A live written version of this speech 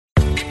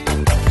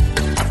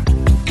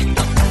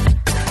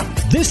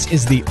This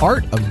is The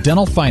Art of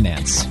Dental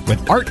Finance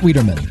with Art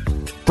Wiederman,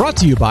 brought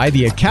to you by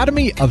the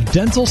Academy of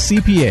Dental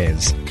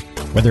CPAs.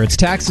 Whether it's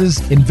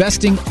taxes,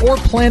 investing, or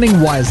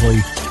planning wisely,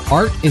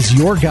 Art is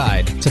your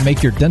guide to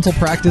make your dental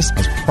practice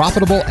as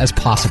profitable as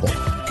possible.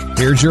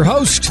 Here's your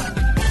host,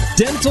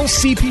 Dental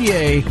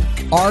CPA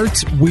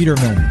Art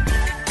Wiederman.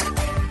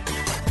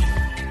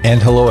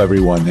 And hello,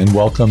 everyone, and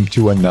welcome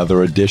to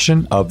another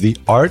edition of The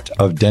Art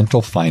of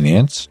Dental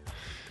Finance.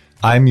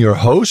 I'm your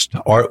host,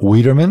 Art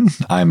Wiederman.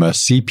 I'm a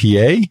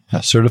CPA,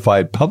 a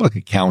certified public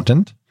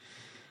accountant.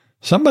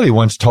 Somebody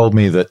once told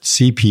me that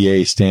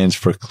CPA stands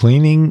for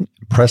cleaning,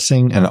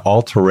 pressing, and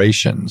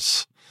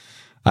alterations.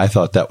 I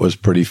thought that was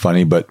pretty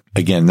funny, but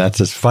again, that's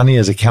as funny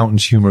as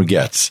accountant's humor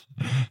gets.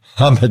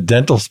 I'm a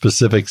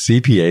dental-specific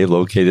CPA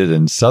located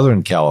in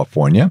Southern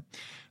California.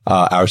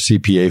 Our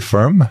CPA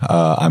firm,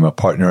 I'm a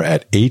partner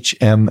at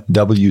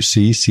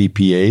HMWC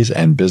CPAs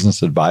and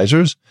Business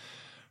Advisors,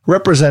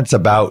 represents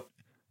about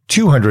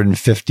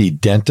 250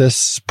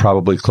 dentists,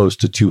 probably close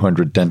to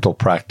 200 dental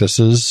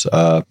practices,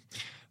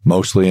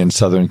 mostly in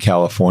Southern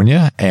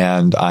California.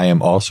 And I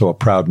am also a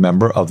proud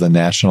member of the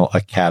National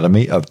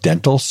Academy of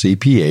Dental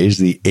CPAs,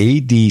 the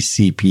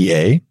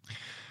ADCPA,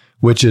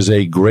 which is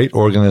a great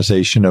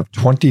organization of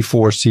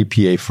 24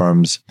 CPA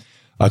firms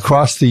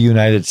across the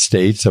United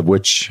States, of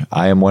which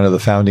I am one of the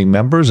founding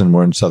members, and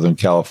we're in Southern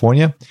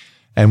California.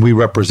 And we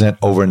represent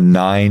over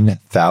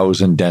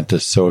 9,000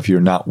 dentists. So if you're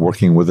not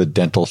working with a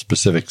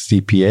dental-specific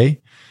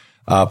CPA,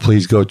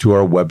 please go to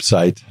our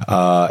website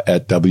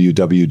at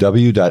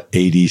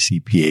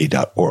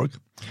www.adcpa.org.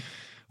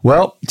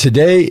 Well,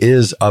 today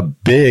is a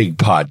big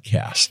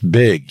podcast,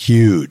 big,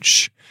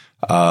 huge,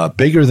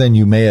 bigger than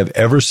you may have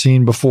ever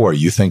seen before.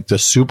 You think the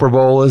Super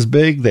Bowl is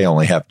big? They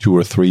only have 2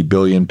 or 3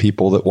 billion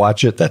people that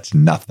watch it. That's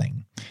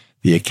nothing.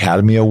 The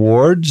Academy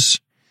Awards,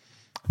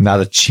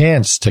 not a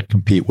chance to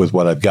compete with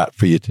what I've got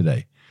for you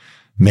today.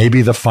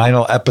 Maybe the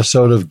final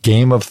episode of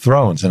Game of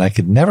Thrones, and I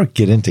could never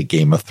get into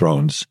Game of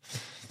Thrones.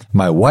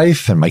 My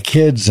wife and my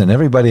kids and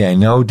everybody I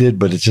know did,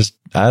 but it's just,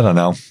 I don't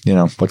know.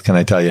 What can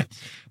I tell you?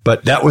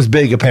 But that was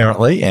big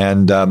apparently,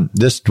 and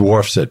this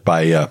dwarfs it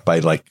by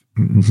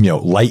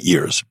light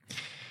years.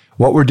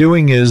 What we're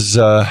doing is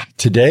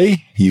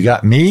today you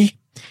got me,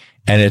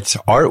 and it's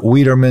Art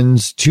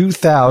Wiederman's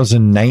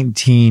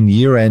 2019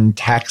 year-end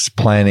tax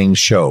planning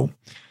show.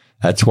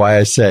 That's why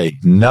I say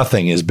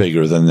nothing is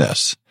bigger than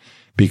this,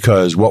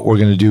 because what we're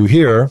going to do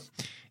here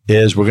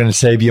is we're going to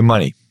save you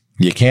money.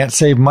 You can't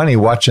save money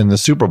watching the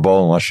Super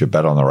Bowl unless you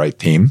bet on the right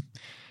team.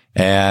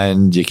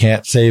 And you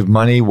can't save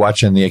money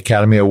watching the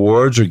Academy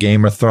Awards or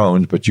Game of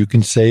Thrones, but you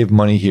can save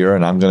money here.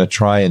 And I'm going to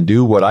try and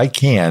do what I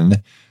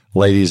can,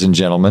 ladies and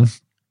gentlemen,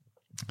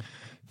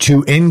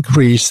 to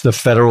increase the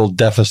federal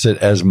deficit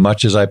as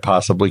much as I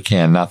possibly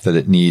can. Not that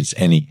it needs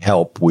any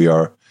help. We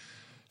are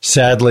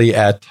sadly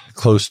at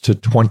close to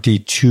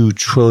 $22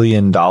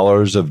 trillion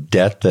of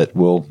debt that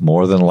will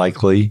more than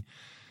likely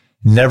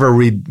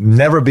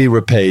never be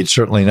repaid,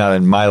 certainly not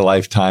in my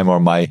lifetime or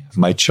my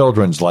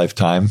children's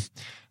lifetime.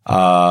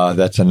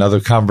 That's another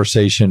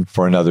conversation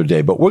for another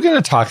day. But we're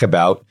going to talk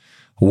about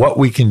what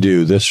we can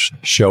do. This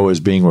show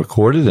is being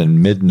recorded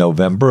in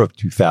mid-November of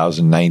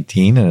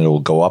 2019, and it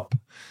will go up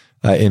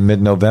in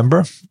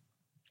mid-November.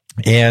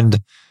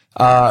 And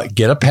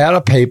get a pad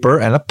of paper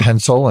and a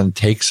pencil and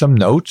take some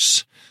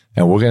notes.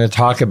 And we're going to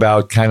talk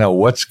about kind of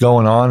what's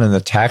going on in the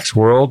tax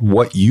world,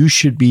 what you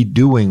should be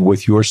doing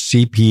with your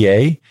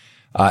CPA.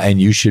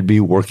 And you should be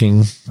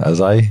working,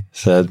 as I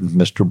said,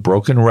 Mr.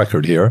 Broken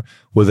Record here,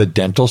 with a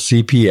dental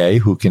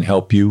CPA who can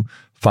help you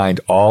find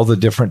all the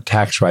different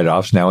tax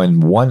write-offs. Now, in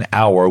 1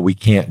 hour, we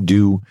can't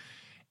do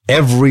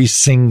every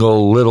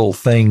single little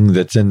thing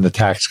that's in the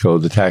tax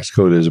code. The tax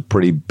code is a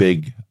pretty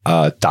big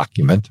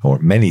document, or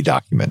many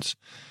documents.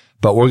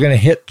 But we're going to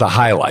hit the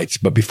highlights.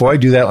 But before I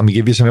do that, let me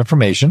give you some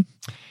information.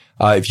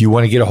 If you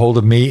want to get a hold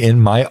of me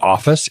in my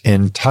office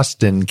in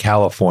Tustin,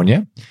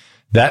 California,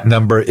 that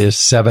number is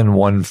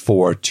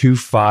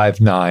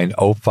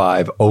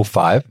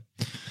 714-259-0505.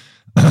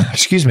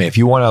 Excuse me. If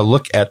you want to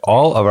look at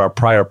all of our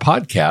prior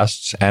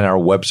podcasts and our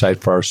website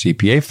for our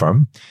CPA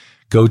firm,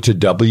 go to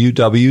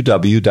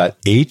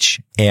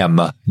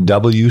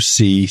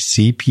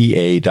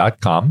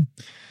www.hmwccpa.com.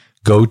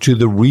 Go to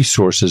the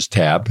resources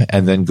tab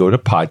and then go to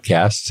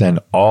podcasts, and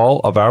all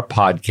of our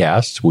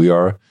podcasts, we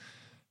are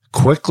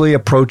quickly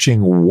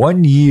approaching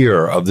 1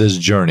 year of this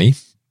journey.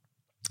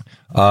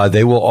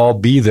 They will all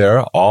be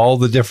there, all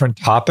the different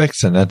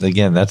topics. And that,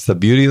 again, that's the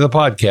beauty of the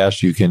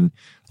podcast. You can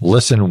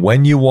listen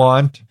when you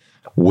want,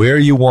 where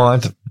you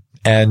want,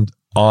 and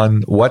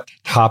on what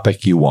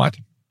topic you want.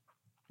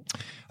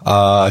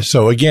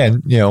 So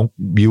again, you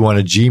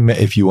want to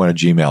if you want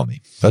to Gmail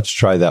me, let's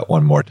try that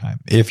one more time.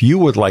 If you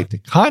would like to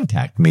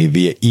contact me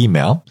via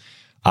email,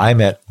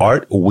 I'm at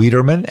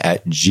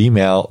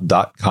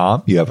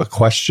artwiederman@gmail.com. You have a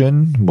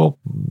question, we'll,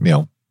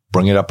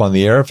 bring it up on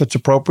the air if it's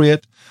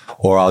appropriate,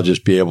 or I'll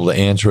just be able to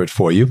answer it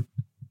for you.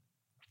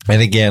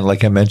 And again,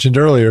 like I mentioned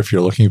earlier, if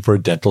you're looking for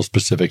a dental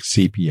specific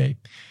CPA,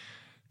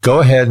 go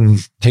ahead and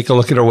take a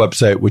look at our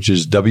website, which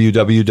is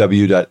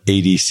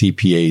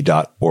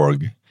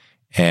www.adcpa.org.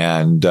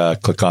 And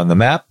click on the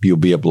map. You'll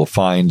be able to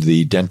find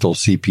the dental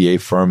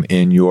CPA firm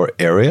in your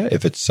area.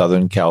 If it's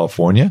Southern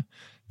California,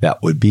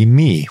 that would be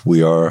me.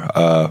 We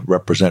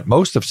represent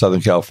most of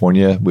Southern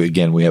California.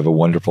 We have a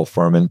wonderful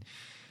firm in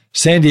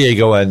San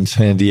Diego, and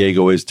San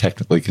Diego is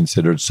technically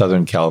considered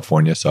Southern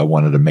California. So I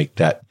wanted to make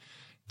that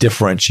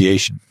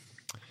differentiation.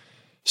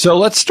 So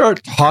let's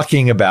start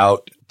talking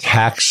about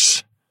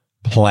tax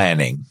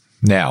planning.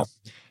 Now,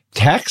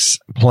 tax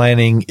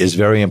planning is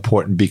very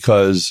important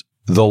because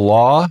the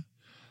law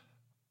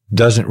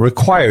doesn't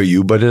require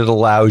you, but it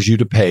allows you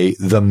to pay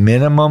the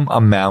minimum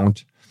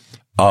amount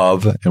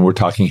of, and we're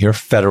talking here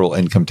federal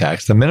income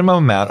tax, the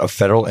minimum amount of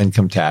federal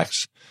income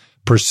tax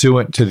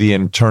pursuant to the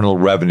Internal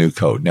Revenue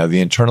Code. Now, the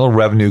Internal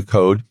Revenue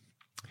Code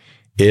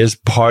is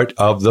part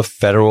of the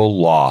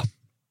federal law.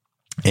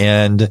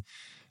 And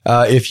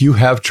if you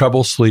have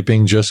trouble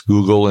sleeping, just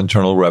Google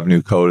Internal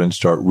Revenue Code and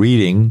start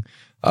reading.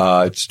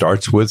 It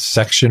starts with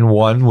Section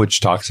 1,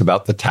 which talks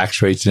about the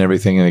tax rates and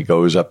everything, and it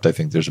goes up. I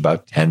think there's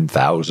about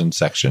 10,000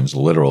 sections.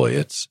 Literally,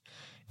 it's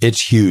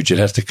huge. It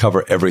has to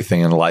cover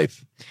everything in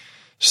life.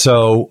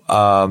 So,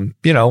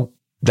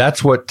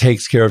 that's what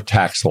takes care of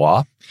tax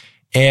law.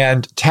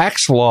 And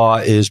tax law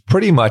is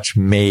pretty much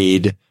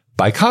made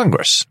by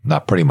Congress.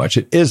 Not pretty much.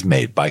 It is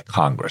made by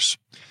Congress.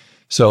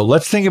 So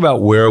let's think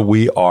about where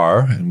we are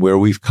and where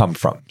we've come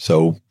from.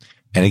 So,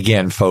 and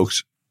again,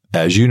 folks,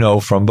 as you know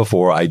from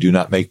before, I do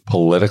not make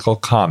political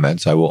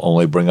comments. I will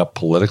only bring up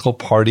political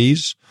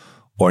parties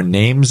or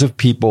names of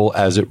people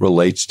as it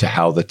relates to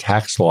how the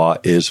tax law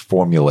is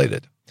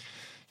formulated.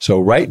 So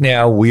right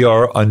now we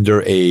are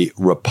under a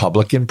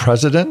Republican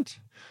president.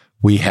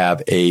 We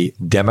have a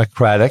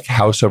Democratic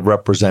House of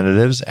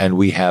Representatives, and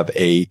we have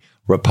a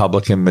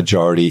Republican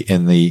majority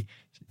in the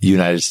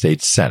United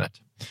States Senate,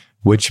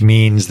 which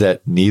means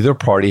that neither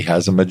party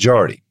has a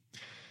majority.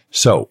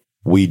 So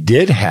we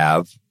did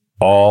have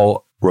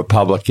all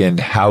Republican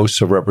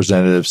House of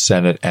Representatives,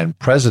 Senate, and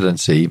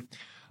presidency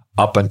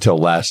up until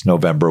last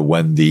November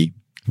when the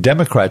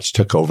Democrats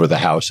took over the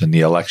House in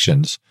the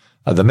elections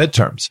of the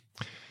midterms.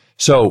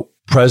 So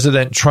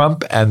President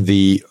Trump and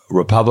the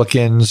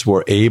Republicans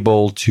were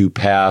able to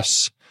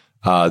pass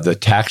the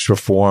Tax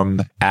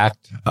Reform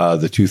Act,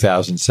 the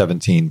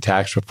 2017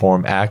 Tax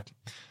Reform Act,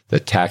 the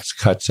Tax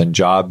Cuts and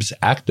Jobs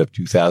Act of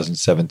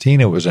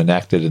 2017. It was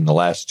enacted in the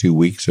last 2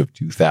 weeks of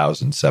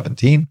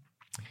 2017.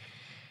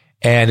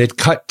 And it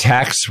cut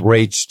tax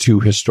rates to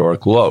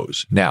historic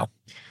lows. Now,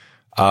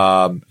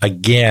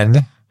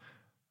 again,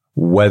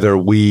 whether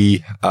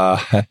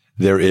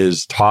there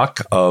is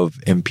talk of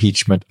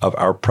impeachment of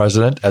our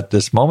president at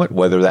this moment,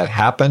 whether that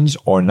happens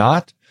or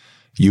not,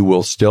 you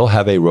will still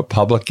have a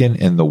Republican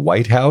in the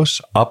White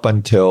House up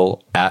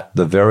until at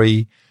the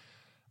very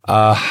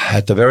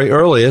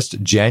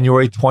earliest,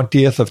 January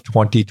 20th of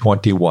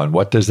 2021.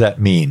 What does that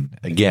mean?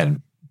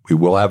 Again, we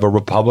will have a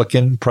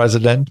Republican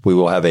president. We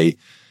will have a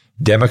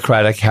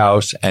Democratic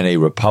House and a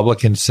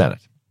Republican Senate.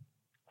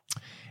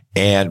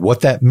 And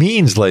what that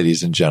means,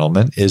 ladies and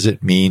gentlemen, is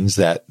it means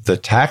that the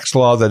tax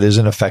law that is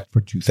in effect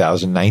for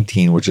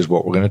 2019, which is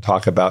what we're going to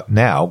talk about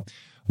now,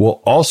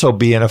 will also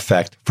be in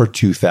effect for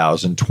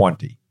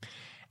 2020.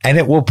 And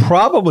it will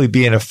probably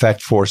be in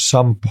effect for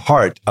some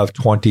part of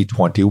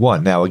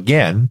 2021. Now,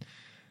 again,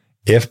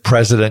 if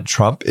President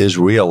Trump is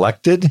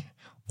reelected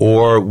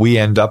or we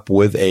end up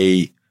with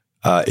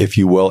if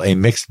you will, a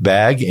mixed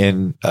bag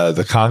in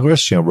the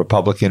Congress,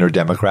 Republican or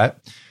Democrat,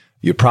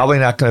 you're probably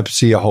not going to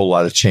see a whole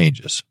lot of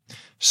changes.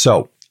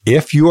 So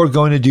if you are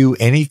going to do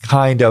any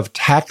kind of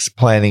tax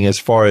planning as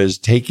far as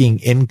taking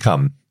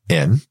income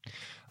in,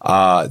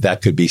 that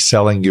could be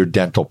selling your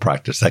dental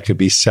practice. That could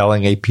be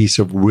selling a piece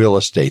of real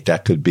estate.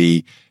 That could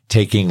be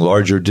taking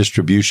larger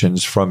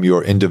distributions from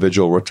your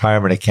individual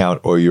retirement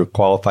account or your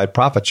qualified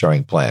profit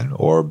sharing plan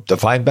or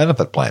defined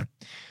benefit plan.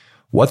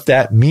 What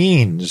that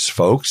means,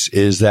 folks,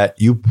 is that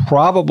you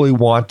probably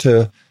want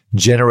to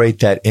generate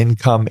that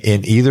income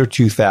in either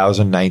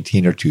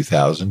 2019 or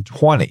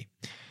 2020.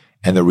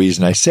 And the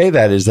reason I say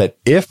that is that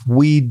if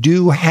we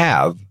do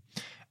have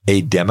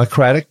a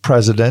Democratic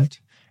president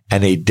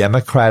and a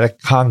Democratic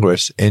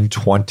Congress in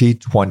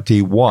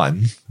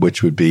 2021,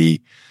 which would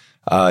be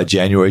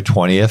January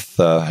 20th,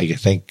 I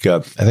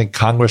think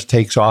Congress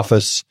takes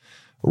office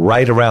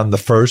right around the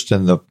 1st,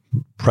 and the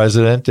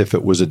president, if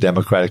it was a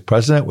Democratic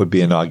president, would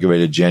be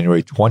inaugurated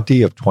January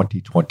 20 of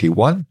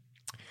 2021.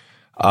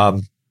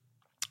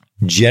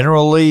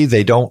 Generally,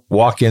 they don't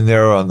walk in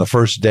there on the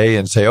first day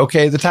and say,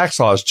 okay, the tax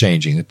law is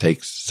changing. It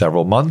takes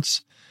several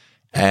months.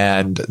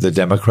 And the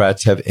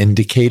Democrats have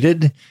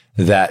indicated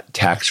that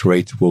tax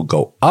rates will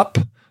go up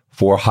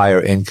for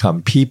higher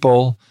income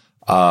people.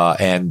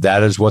 And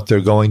that is what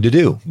they're going to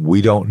do.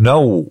 We don't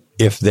know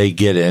if they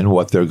get in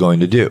what they're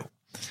going to do.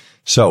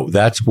 So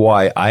that's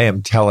why I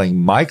am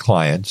telling my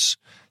clients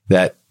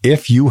that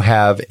if you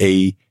have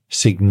a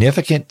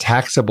significant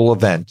taxable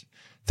event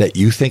that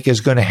you think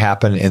is going to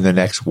happen in the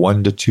next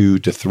 1 to 2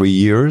 to 3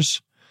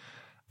 years,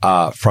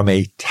 from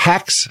a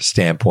tax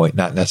standpoint,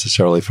 not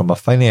necessarily from a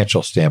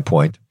financial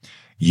standpoint,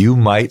 you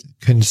might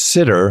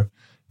consider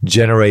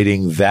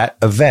generating that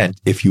event,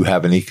 if you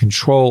have any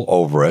control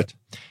over it,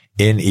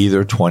 in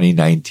either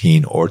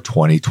 2019 or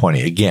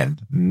 2020. Again,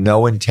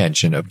 no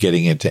intention of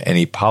getting into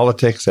any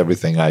politics.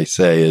 Everything I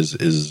say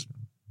is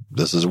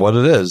this is what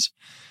it is.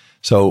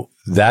 So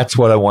that's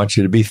what I want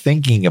you to be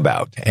thinking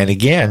about. And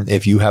again,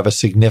 if you have a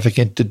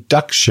significant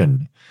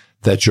deduction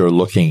that you're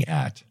looking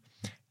at,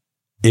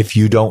 if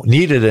you don't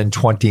need it in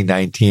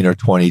 2019 or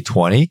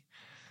 2020,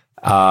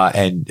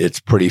 and it's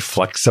pretty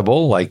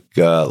flexible, like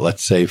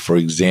let's say, for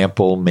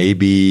example,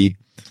 maybe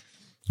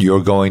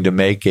you're going to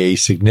make a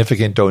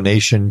significant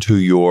donation to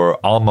your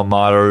alma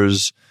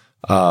mater's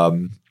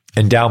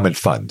endowment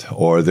fund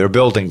or their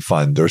building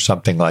fund or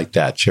something like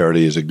that.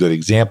 Charity is a good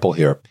example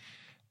here.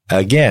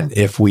 Again,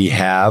 if we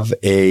have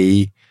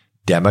a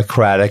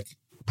Democratic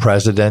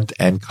president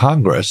and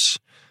Congress,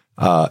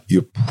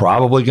 you're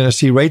probably going to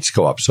see rates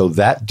go up. So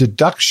that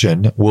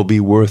deduction will be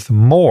worth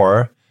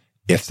more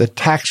if the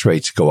tax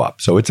rates go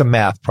up. So it's a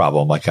math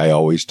problem like I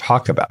always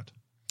talk about.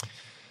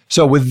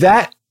 So with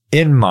that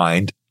in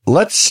mind,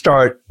 let's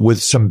start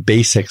with some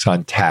basics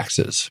on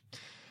taxes.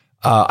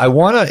 I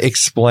want to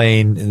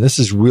explain, and this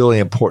is really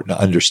important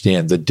to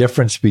understand, the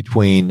difference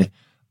between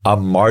a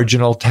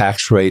marginal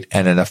tax rate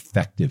and an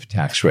effective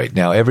tax rate.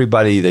 Now,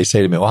 everybody, they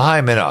say to me, well,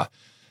 I'm in a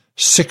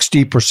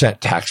 60%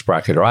 tax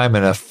bracket, or I'm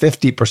in a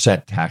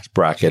 50% tax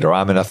bracket, or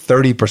I'm in a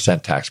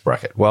 30% tax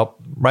bracket. Well,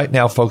 right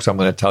now, folks, I'm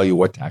going to tell you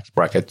what tax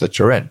bracket that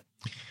you're in.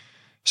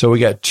 So we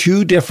got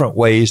two different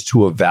ways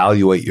to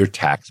evaluate your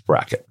tax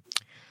bracket.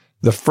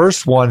 The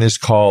first one is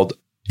called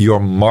your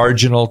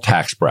marginal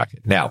tax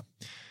bracket. Now,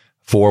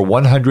 for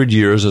 100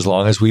 years, as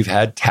long as we've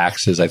had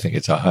taxes, I think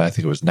it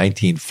was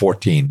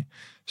 1914.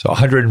 So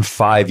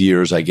 105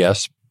 years, I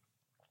guess.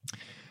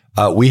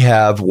 We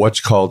have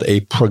what's called a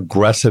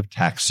progressive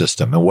tax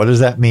system. And what does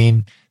that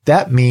mean?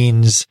 That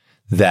means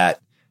that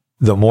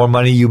the more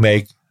money you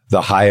make,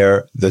 the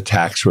higher the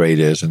tax rate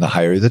is and the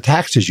higher the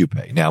taxes you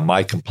pay. Now,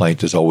 my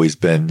complaint has always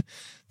been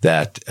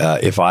that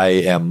if I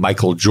am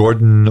Michael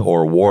Jordan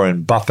or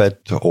Warren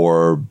Buffett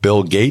or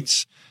Bill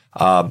Gates,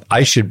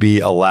 I should be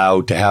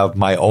allowed to have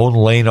my own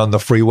lane on the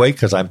freeway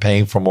because I'm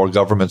paying for more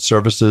government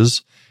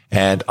services,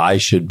 and I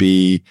should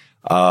be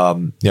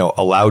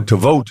allowed to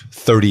vote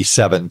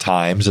 37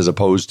 times as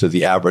opposed to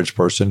the average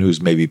person who's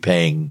maybe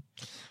paying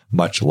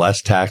much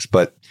less tax.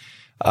 But,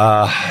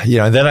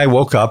 then I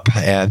woke up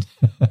and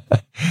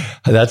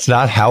that's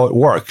not how it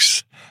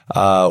works.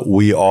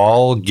 We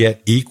all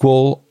get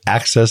equal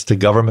access to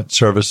government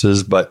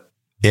services, but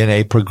in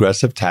a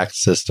progressive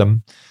tax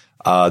system,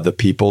 the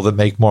people that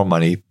make more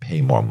money pay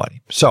more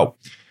money. So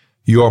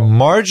your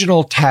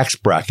marginal tax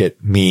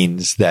bracket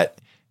means that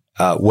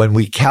when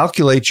we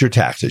calculate your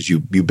taxes, you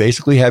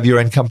basically have your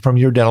income from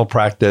your dental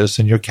practice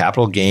and your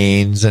capital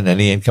gains and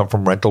any income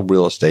from rental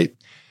real estate.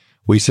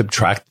 We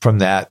subtract from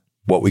that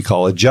what we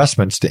call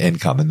adjustments to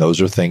income. And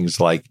those are things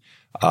like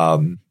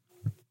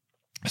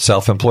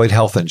self-employed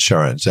health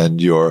insurance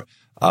and your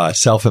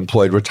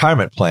self-employed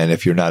retirement plan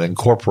if you're not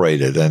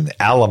incorporated, and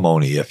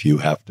alimony if you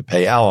have to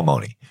pay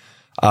alimony.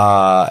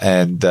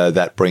 And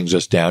that brings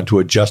us down to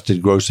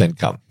adjusted gross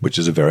income, which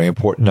is a very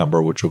important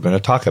number, which we're going to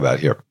talk about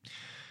here.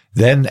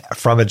 Then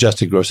from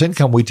adjusted gross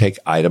income, we take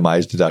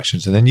itemized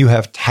deductions, and then you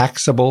have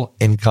taxable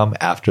income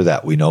after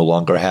that. We no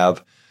longer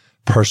have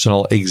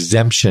personal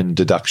exemption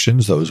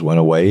deductions. Those went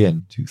away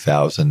in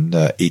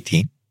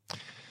 2018.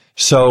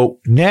 So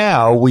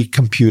now we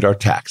compute our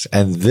tax,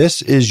 and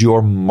this is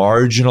your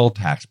marginal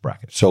tax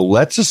bracket. So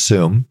let's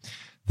assume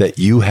that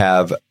you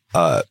have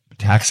a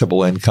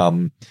taxable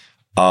income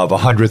of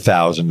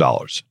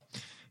 $100,000.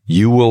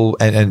 You will,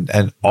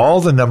 and all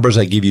the numbers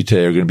I give you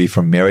today are going to be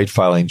from married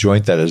filing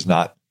joint. That does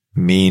not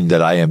mean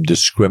that I am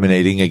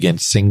discriminating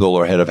against single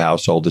or head of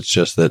household. It's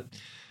just that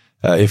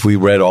if we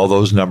read all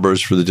those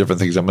numbers for the different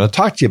things I'm going to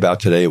talk to you about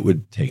today, it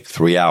would take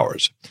 3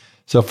 hours.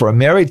 So for a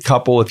married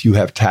couple, if you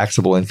have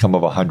taxable income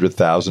of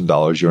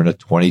 $100,000, you're in a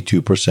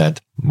 22%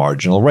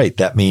 marginal rate.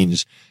 That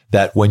means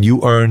that when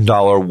you earn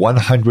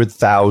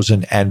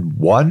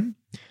 $100,001,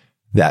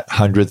 that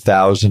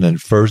 $100,000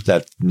 and first,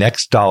 that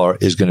next dollar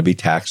is going to be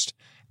taxed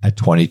at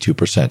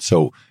 22%.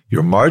 So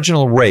your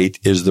marginal rate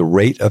is the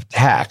rate of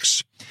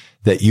tax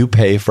that you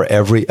pay for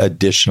every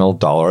additional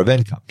dollar of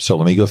income. So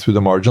let me go through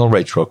the marginal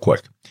rates real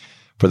quick.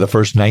 For the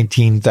first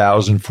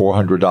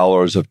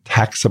 $19,400 of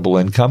taxable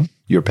income,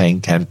 you're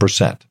paying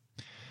 10%.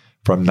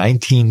 From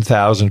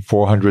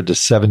 $19,400 to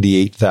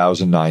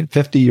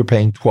 $78,950, you're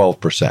paying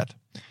 12%.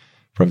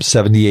 From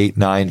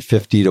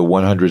 $78,950 to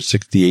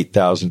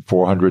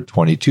 $168,400,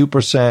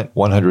 22%.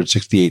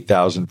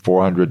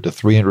 $168,400 to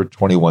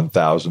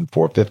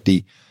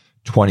 $321,450,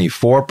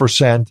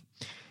 24%.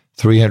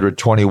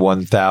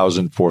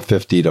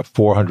 $321,450 to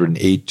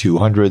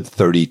 $408,200,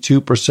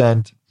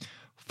 32%.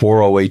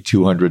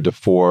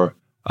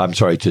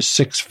 $408,200 to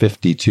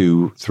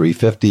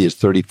 $652,350 is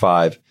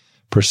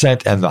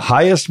 35%. And the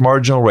highest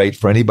marginal rate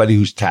for anybody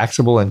whose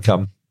taxable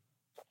income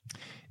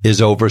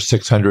is over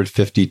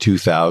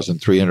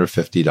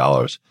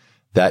 $652,350.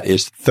 That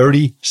is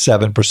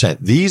 37%.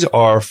 These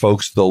are,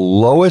 folks, the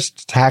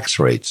lowest tax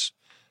rates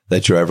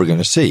that you're ever going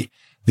to see.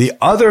 The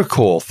other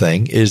cool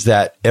thing is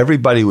that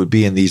everybody would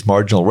be in these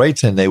marginal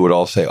rates and they would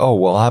all say, oh,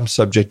 well, I'm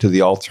subject to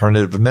the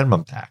alternative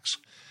minimum tax.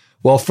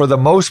 Well, for the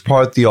most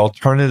part, the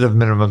alternative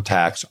minimum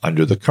tax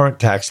under the current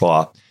tax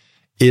law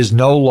is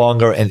no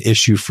longer an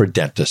issue for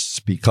dentists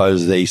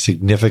because they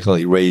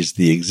significantly raised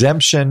the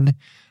exemption.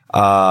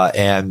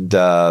 And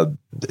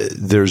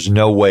there's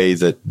no way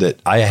that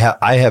I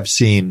have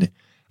seen,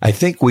 I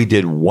think we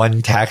did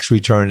one tax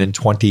return in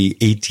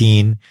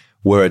 2018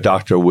 where a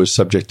doctor was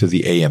subject to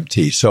the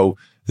AMT. So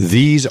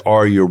these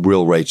are your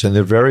real rates and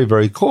they're very,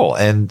 very cool.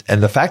 And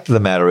the fact of the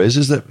matter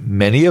is that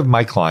many of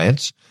my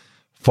clients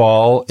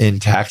fall in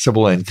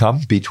taxable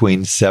income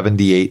between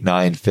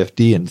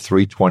 $78,950 and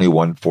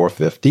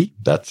 $321,450.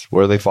 That's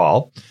where they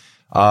fall.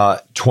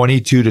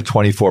 22 to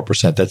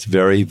 24%. That's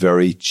very,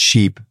 very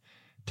cheap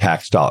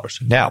tax dollars.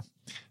 Now,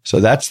 so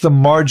that's the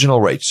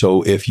marginal rate.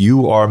 So if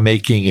your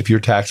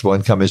taxable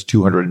income is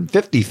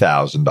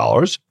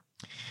 $250,000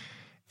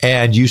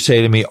 and you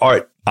say to me,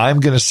 Art, I'm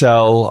going to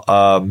sell,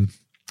 I'm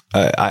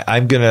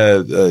going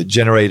to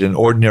generate an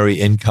ordinary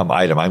income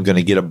item. I'm going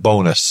to get a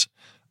bonus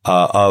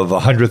of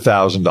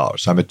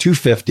 $100,000. I'm at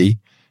 $250.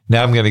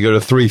 Now I'm going to go to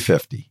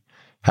 $350.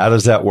 How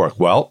does that work?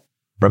 Well,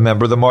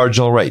 remember the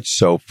marginal rates.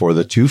 So for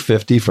the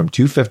 $250, from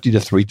 $250 to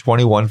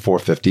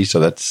 $321,450, so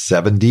that's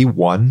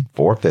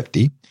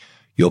 $71,450,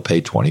 you'll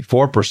pay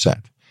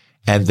 24%.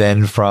 And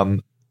then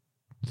from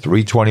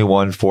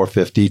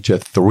 $321,450 to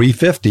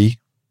 $350,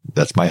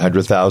 that's my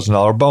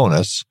 $100,000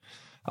 bonus,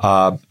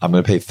 I'm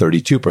going to pay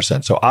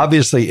 32%. So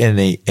obviously in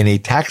a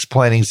tax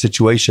planning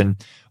situation,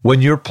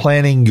 when you're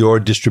planning your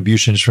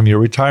distributions from your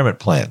retirement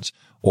plans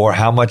or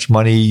how much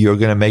money you're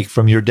going to make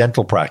from your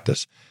dental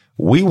practice,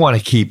 we want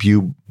to keep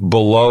you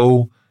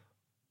below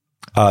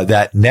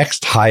that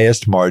next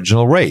highest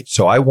marginal rate.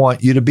 So I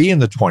want you to be in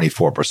the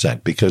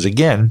 24% because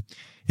again,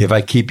 if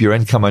I keep your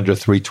income under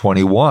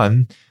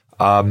 321,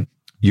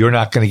 you're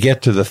not going to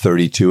get to the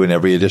 32 and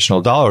every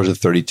additional dollar is at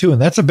 32.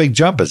 And that's a big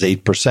jump, is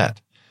 8%.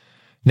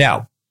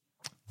 Now,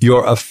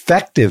 your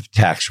effective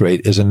tax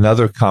rate is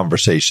another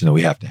conversation that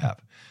we have to have.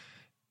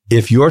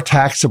 If your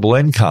taxable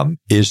income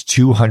is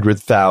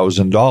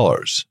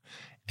 $200,000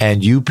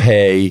 and you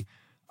pay,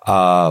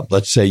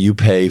 let's say you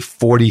pay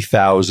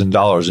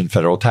 $40,000 in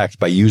federal tax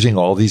by using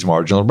all these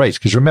marginal rates.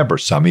 Because remember,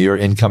 some of your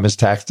income is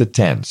taxed at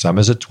 10, some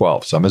is at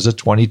 12, some is at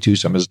 22,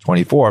 some is at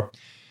 24.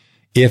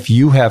 If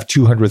you have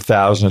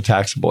 $200,000 of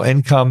taxable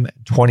income,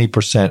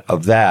 20%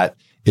 of that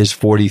is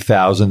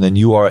 $40,000, then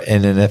you are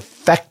in an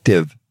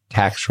effective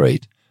tax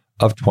rate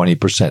of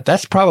 20%.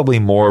 That's probably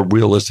more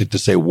realistic to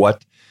say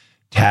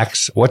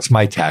what's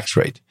my tax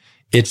rate?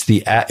 It's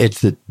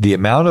the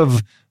amount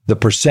of the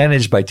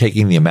percentage by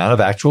taking the amount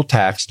of actual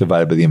tax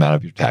divided by the amount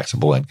of your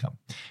taxable income.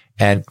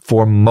 And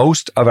for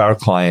most of our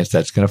clients,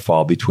 that's going to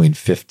fall between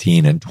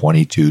 15 and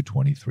 22,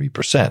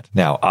 23%.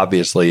 Now,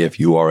 obviously, if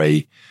you are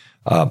a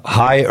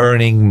high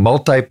earning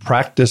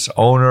multi-practice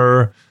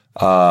owner,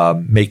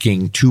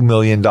 making $2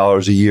 million a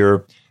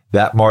year,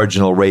 that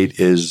marginal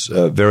rate is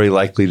very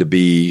likely to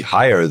be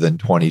higher than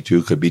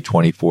 22, could be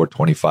 24,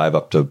 25,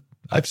 up to,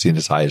 I've seen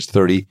as high as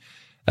 30.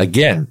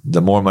 Again,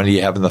 the more money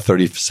you have in the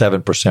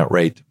 37%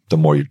 rate, the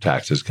more your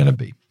tax is going to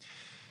be.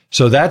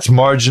 So that's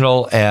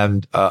marginal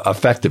and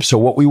effective. So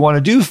what we want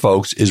to do,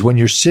 folks, is when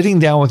you're sitting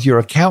down with your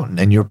accountant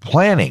and you're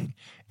planning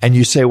and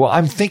you say, well,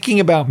 I'm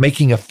thinking about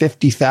making a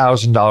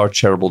 $50,000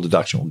 charitable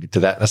deduction. We'll get to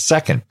that in a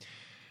second.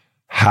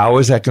 How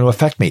is that going to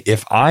affect me?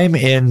 If I'm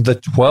in the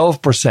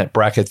 12%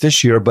 bracket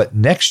this year, but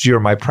next year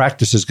my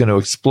practice is going to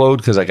explode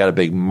because I got a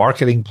big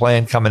marketing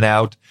plan coming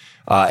out,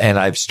 and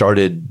I've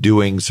started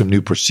doing some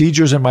new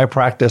procedures in my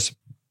practice,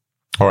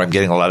 or I'm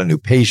getting a lot of new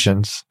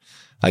patients.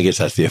 I guess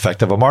that's the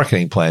effect of a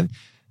marketing plan.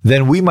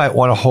 Then we might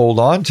want to hold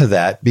on to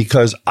that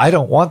because I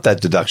don't want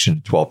that deduction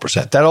at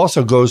 12%. That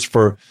also goes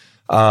for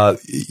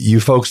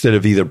you folks that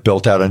have either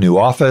built out a new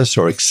office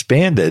or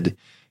expanded.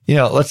 You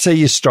know, let's say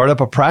you start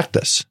up a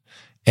practice.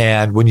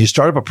 And when you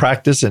start up a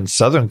practice in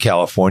Southern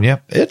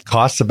California, it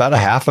costs about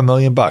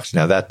 $500,000.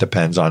 Now that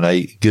depends on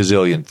a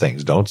gazillion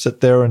things. Don't sit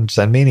there and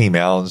send me an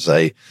email and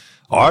say,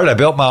 Art, I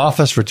built my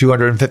office for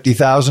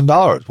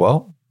 $250,000.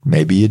 Well,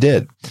 maybe you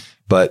did.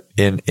 But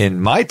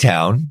in my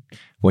town,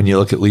 when you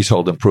look at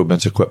leasehold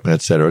improvements, equipment,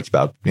 et cetera, it's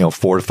about,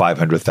 $400,000 to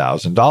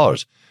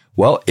 $500,000.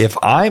 Well, if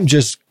I'm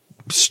just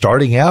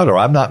starting out or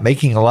I'm not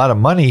making a lot of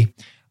money,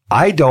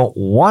 I don't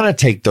want to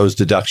take those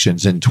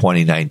deductions in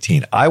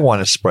 2019. I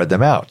want to spread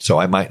them out. So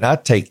I might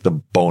not take the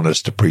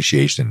bonus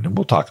depreciation. And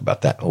we'll talk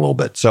about that in a little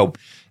bit. So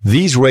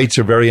these rates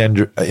are very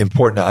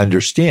important to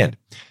understand.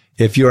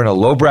 If you're in a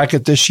low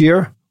bracket this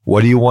year,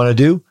 what do you want to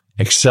do?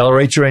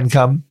 Accelerate your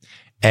income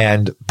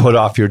and put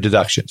off your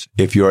deductions.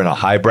 If you're in a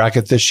high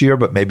bracket this year,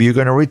 but maybe you're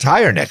going to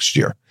retire next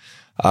year.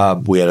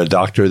 We had a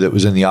doctor that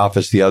was in the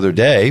office the other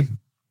day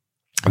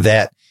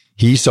that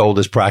he sold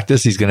his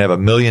practice. He's going to have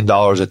 $1 million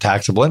of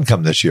taxable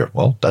income this year.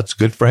 Well, that's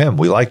good for him.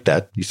 We like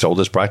that. He sold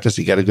his practice.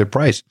 He got a good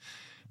price.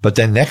 but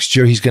then next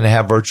year he's going to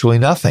have virtually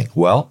nothing.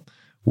 Well,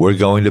 we're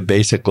going to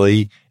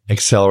basically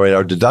accelerate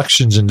our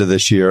deductions into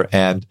this year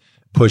and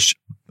push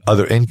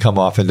other income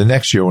off into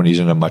next year when he's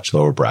in a much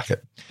lower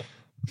bracket.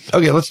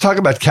 Okay, let's talk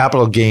about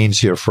capital gains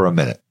here for a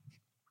minute.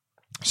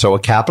 So a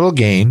capital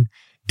gain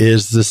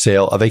is the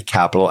sale of a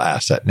capital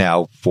asset.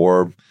 Now,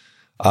 for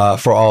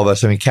all of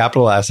us, I mean,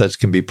 capital assets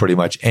can be pretty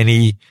much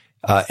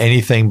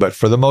anything, but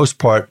for the most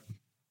part,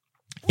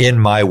 in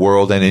my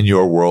world and in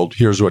your world,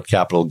 here's what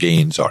capital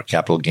gains are.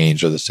 Capital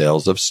gains are the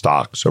sales of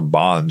stocks or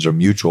bonds or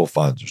mutual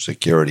funds or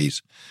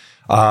securities.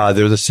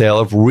 They're the sale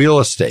of real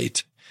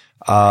estate.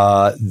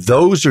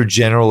 Those are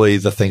generally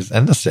the things,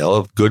 and the sale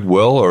of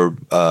goodwill or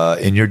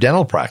in your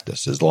dental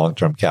practice is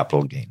long-term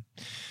capital gain.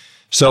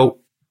 So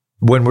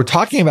when we're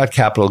talking about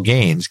capital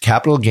gains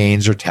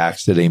are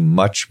taxed at a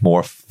much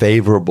more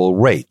favorable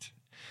rate.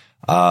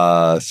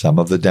 Some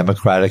of the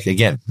Democratic,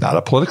 again, not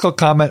a political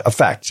comment, a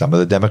fact. Some of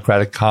the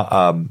Democratic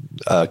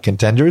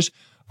contenders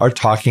are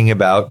talking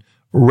about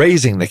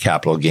raising the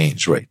capital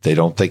gains rate. They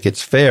don't think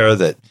it's fair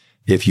that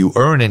if you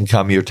earn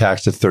income, you're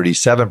taxed at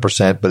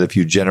 37%, but if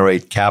you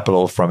generate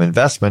capital from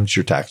investments,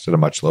 you're taxed at a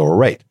much lower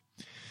rate.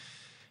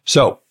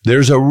 So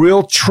there's a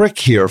real trick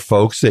here,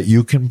 folks, that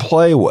you can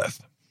play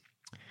with.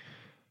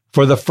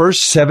 For the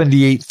first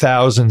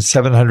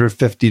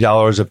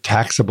 $78,750 of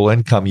taxable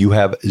income, you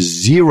have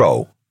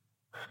zero.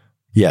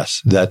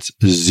 Yes, that's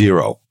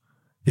zero.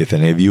 If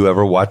any of you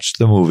ever watched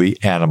the movie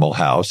Animal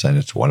House, and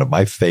it's one of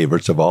my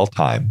favorites of all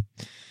time,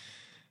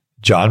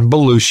 John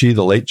Belushi,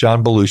 the late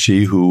John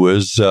Belushi, who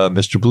was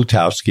Mr.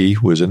 Blutowski,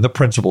 who was in the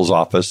principal's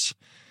office,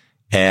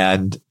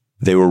 and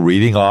they were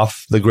reading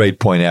off the grade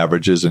point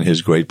averages, and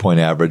his grade point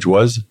average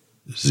was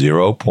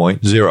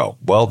 0.0.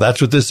 Well,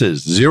 that's what this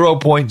is,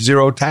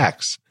 0.0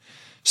 tax.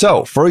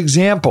 So, for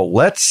example,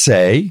 let's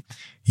say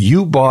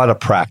you bought a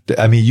practice.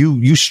 I mean,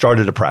 you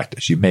started a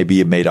practice. You made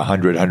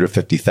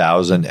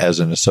 $150,000 as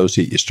an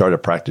associate. You start a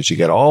practice. You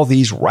get all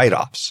these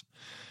write-offs.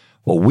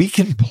 Well, we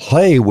can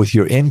play with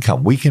your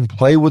income. We can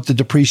play with the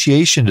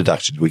depreciation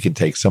deductions. We can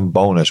take some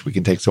bonus. We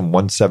can take some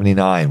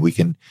 179. We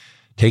can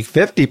take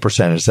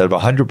 50% instead of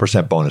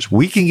 100% bonus.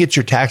 We can get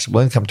your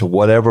taxable income to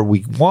whatever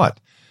we want.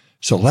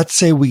 So let's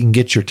say we can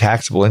get your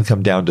taxable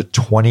income down to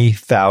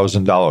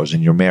 $20,000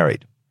 and you're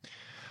married.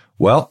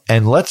 Well,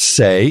 and let's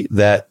say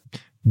that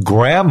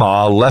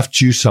Grandma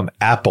left you some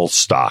Apple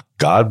stock.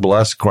 God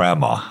bless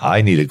Grandma.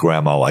 I need a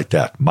grandma like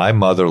that. My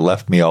mother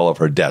left me all of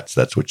her debts.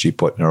 That's what she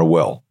put in her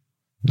will.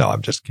 No,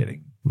 I'm just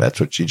kidding. That's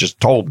what she just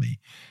told me.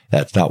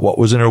 That's not what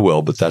was in her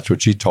will, but that's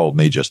what she told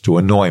me just to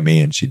annoy me.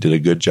 And she did a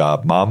good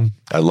job. Mom,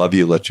 I love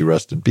you. Let you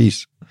rest in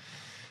peace.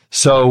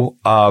 So,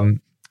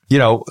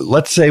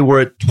 let's say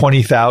we're at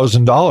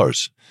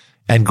 $20,000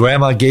 and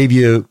Grandma gave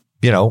you,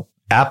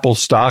 Apple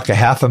stock,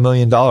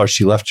 $500,000.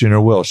 She left you in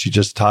her will. She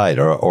just died,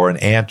 or an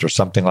aunt or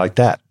something like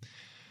that.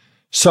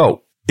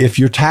 So if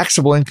your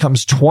taxable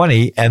income's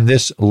 20 and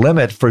this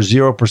limit for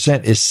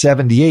 0% is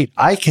 78,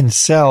 I can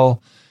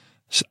sell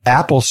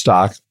Apple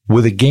stock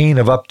with a gain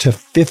of up to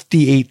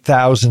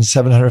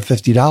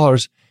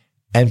 $58,750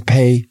 and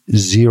pay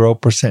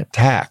 0%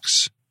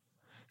 tax.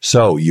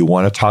 So you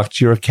want to talk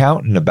to your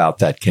accountant about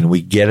that. Can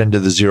we get into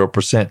the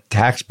 0%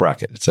 tax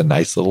bracket? It's a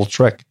nice little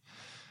trick.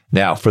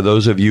 Now, for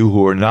those of you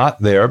who are not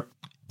there,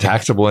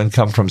 taxable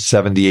income from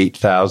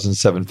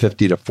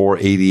 $78,750 to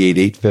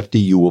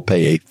 $488,850, you will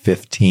pay a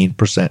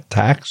 15%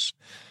 tax.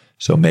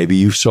 So maybe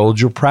you've sold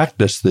your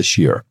practice this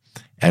year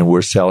and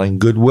we're selling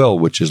goodwill,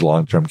 which is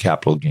long-term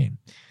capital gain.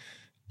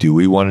 Do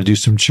we want to do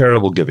some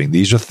charitable giving?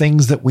 These are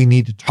things that we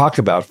need to talk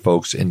about,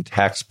 folks, in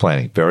tax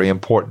planning. Very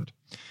important.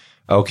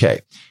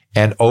 Okay.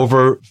 And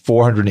over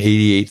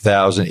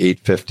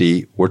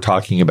 $488,850, we're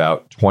talking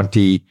about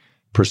 20%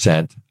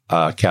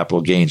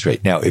 capital gains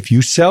rate. Now, if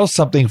you sell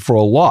something for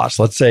a loss,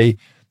 let's say,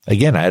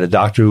 again, I had a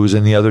doctor who was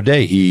in the other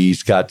day.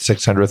 He's got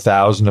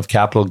 $600,000 of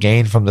capital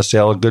gain from the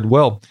sale of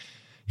goodwill.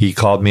 He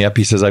called me up.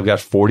 He says, I've got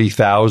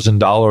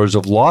 $40,000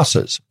 of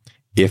losses.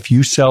 If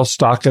you sell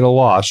stock at a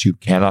loss, you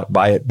cannot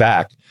buy it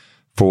back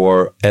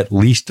for at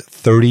least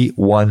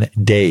 31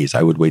 days.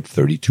 I would wait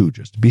 32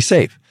 just to be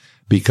safe,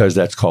 because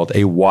that's called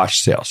a wash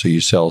sale. So you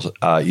sell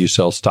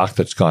stock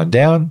that's gone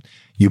down.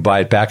 You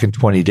buy it back in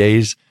 20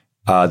 days.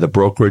 The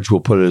brokerage will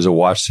put it as a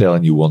wash sale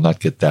and you will not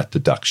get that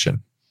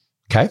deduction.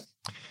 Okay.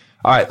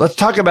 All right. Let's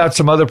talk about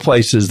some other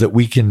places that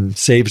we can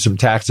save some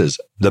taxes.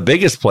 The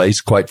biggest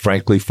place, quite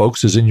frankly,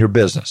 folks, is in your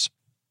business.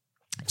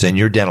 It's in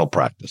your dental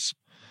practice.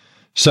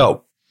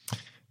 So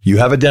you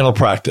have a dental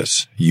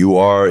practice. You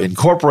are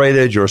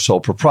incorporated. You're a sole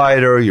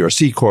proprietor. You're a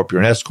C Corp.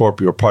 You're an S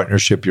Corp. You're a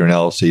partnership. You're an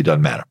LLC.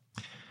 Doesn't matter.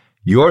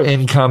 Your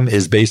income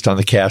is based on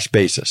the cash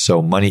basis.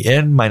 So money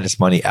in minus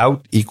money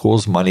out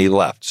equals money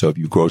left. So if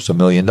you gross $1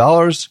 million,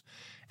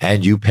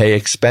 and you pay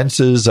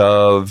expenses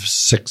of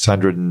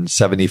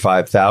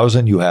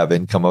 $675,000, you have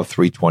income of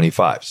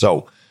 $325,000.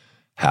 So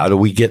how do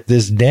we get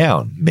this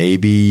down?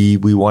 Maybe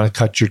we want to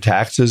cut your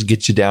taxes,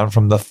 get you down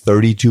from the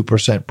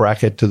 32%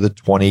 bracket to the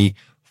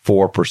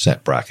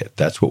 24% bracket.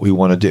 That's what we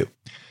want to do.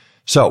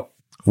 So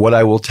what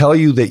I will tell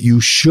you that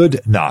you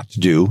should not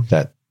do,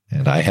 that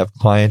and I have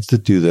clients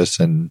that do this,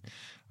 and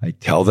I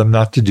tell them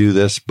not to do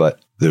this, but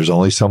there's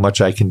only so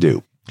much I can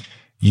do.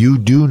 You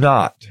do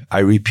not, I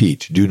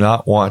repeat, do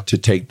not want to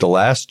take the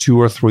last 2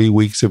 or 3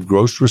 weeks of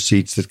gross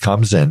receipts that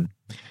comes in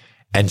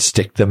and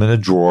stick them in a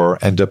drawer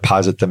and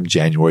deposit them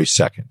January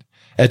 2nd.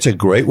 It's a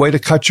great way to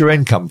cut your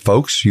income,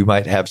 folks. You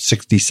might have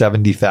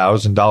 $60,000,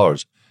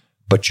 $70,000,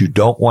 but you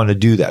don't want to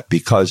do that,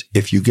 because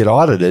if you get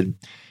audited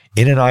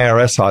in an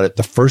IRS audit,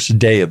 the first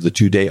day of the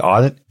 2-day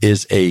audit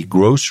is a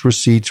gross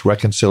receipts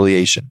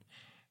reconciliation.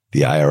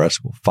 The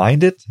IRS will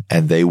find it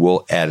and they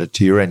will add it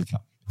to your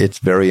income. It's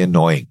very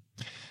annoying.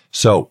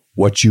 So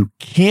what you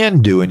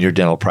can do in your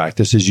dental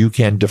practice is you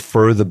can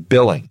defer the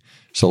billing.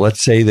 So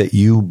let's say that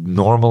you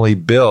normally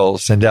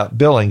send out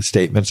billing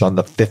statements on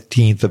the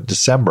 15th of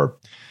December.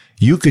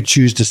 You could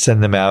choose to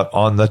send them out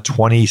on the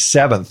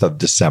 27th of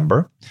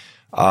December.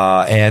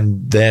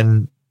 And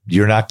then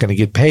you're not going to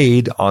get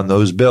paid on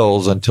those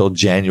bills until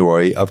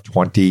January of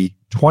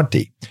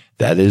 2020.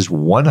 That is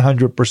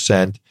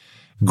 100%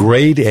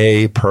 grade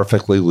A,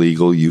 perfectly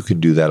legal. You can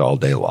do that all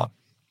day long.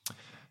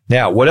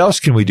 Now, what else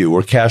can we do?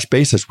 We're cash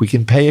basis. We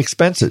can pay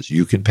expenses.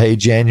 You can pay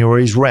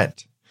January's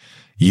rent.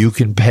 You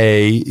can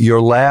pay your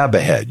lab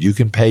ahead. You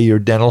can pay your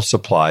dental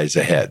supplies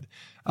ahead.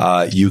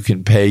 You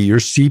can pay your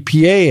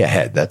CPA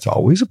ahead. That's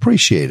always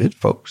appreciated,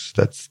 folks.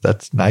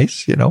 That's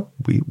nice. You know,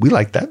 we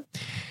like that.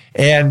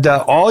 And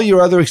all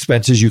your other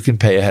expenses you can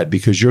pay ahead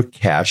because you're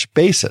cash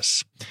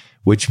basis,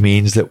 which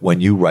means that when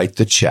you write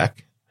the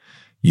check,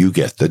 you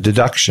get the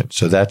deduction.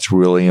 So that's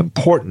really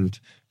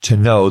important to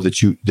know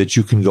that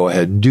you can go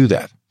ahead and do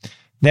that.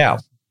 Now,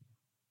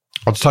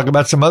 let's talk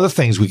about some other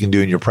things we can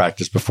do in your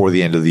practice before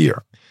the end of the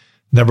year.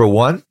 Number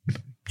one,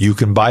 you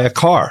can buy a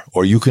car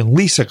or you can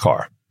lease a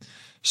car.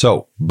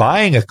 So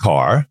buying a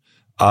car,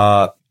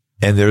 and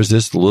there's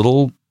this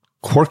little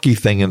quirky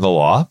thing in the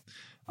law,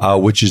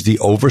 which is the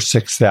over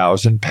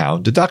 6,000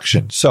 pound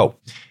deduction. So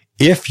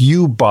if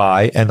you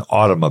buy an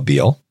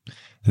automobile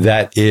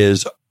that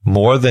is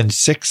more than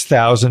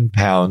 6,000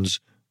 pounds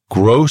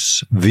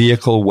gross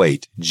vehicle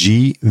weight,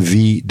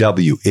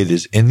 GVW. It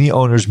is in the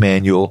owner's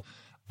manual.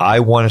 I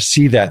want to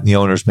see that in the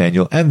owner's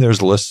manual. And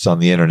there's lists on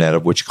the internet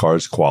of which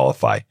cars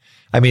qualify.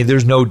 I mean,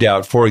 there's no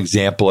doubt, for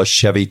example, a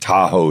Chevy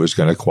Tahoe is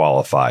going to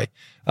qualify.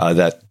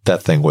 That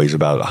thing weighs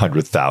about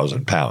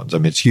 100,000 pounds. I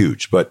mean, it's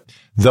huge, but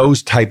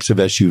those types of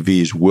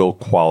SUVs will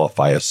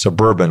qualify. A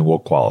Suburban will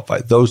qualify.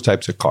 Those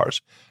types of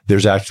cars.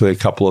 There's actually a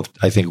couple of,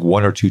 I think,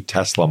 1 or 2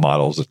 Tesla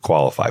models that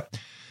qualify.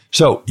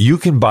 So you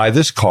can buy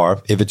this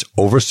car. If it's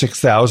over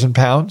 6,000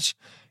 pounds,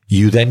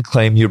 you then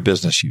claim your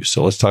business use.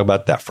 So let's talk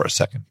about that for a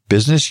second.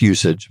 Business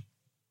usage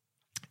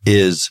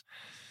is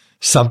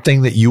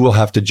something that you will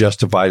have to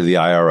justify to the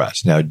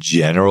IRS. Now,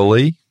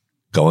 generally,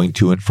 going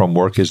to and from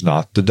work is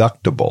not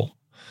deductible.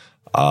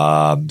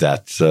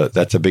 That's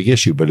a big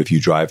issue. But if you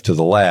drive to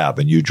the lab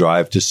and you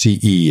drive to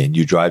CE and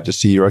you drive to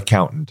see your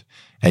accountant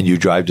and you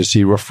drive to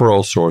see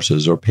referral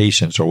sources or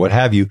patients or what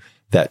have you,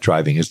 that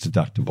driving is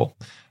deductible.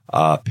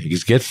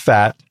 Pigs get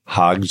fat,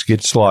 hogs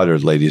get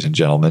slaughtered, ladies and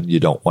gentlemen. You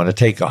don't want to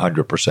take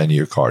 100% of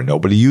your car.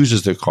 Nobody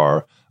uses their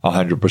car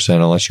 100%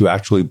 unless you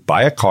actually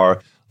buy a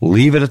car,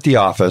 leave it at the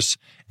office,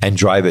 and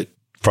drive it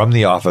from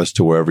the office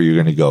to wherever you're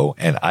going to go.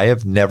 And I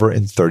have never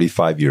in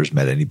 35 years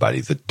met anybody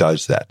that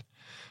does that.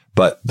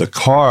 But the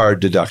car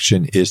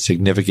deduction is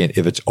significant.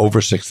 If it's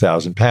over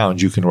 6,000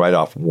 pounds, you can write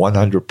off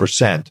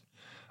 100%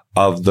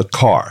 of the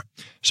car.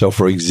 So,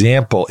 for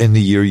example, in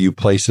the year you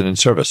place it in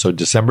service. So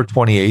December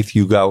 28th,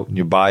 you go and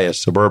you buy a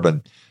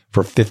Suburban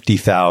for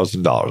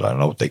 $50,000. I don't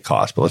know what they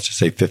cost, but let's just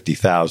say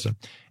 $50,000.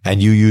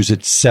 And you use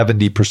it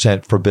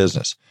 70% for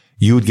business.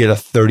 You would get a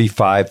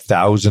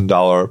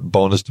 $35,000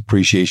 bonus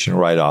depreciation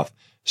write-off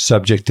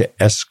subject to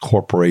S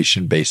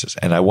corporation basis.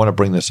 And I want to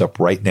bring this up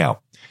right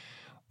now.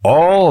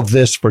 All of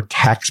this for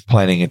tax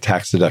planning and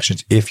tax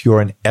deductions. If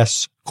you're an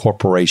S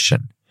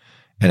corporation,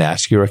 and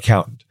ask your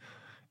accountant,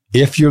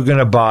 if you're going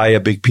to buy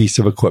a big piece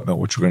of equipment,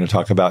 which we're going to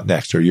talk about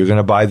next, or you're going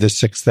to buy this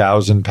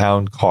 6,000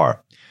 pound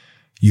car,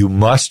 you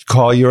must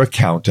call your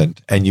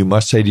accountant and you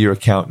must say to your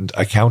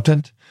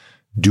accountant,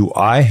 do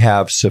I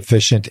have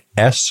sufficient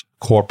S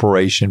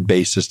corporation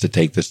basis to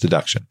take this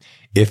deduction?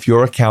 If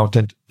your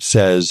accountant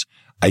says,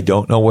 I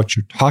don't know what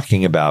you're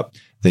talking about,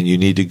 then you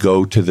need to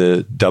go to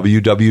the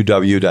www.adcpa.org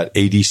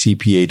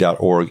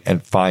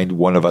and find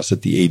one of us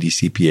at the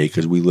ADCPA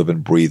because we live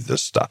and breathe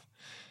this stuff.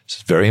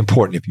 It's very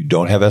important. If you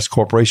don't have S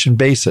corporation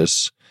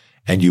basis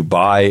and you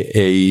buy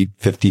a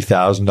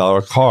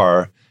 $50,000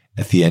 car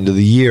at the end of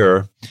the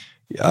year,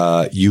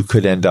 you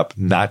could end up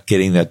not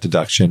getting that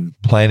deduction,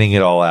 planning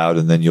it all out,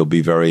 and then you'll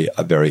be very,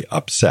 very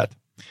upset.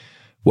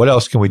 What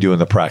else can we do in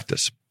the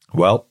practice?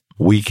 Well,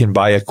 we can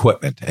buy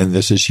equipment, and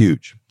this is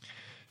huge.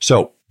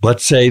 So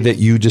let's say that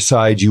you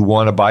decide you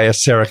want to buy a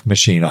CEREC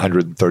machine,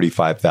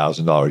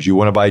 $135,000. You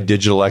want to buy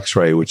digital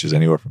X-ray, which is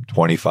anywhere from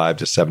 $25,000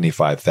 to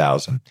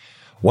 $75,000.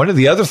 One of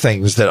the other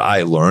things that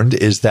I learned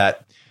is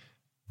that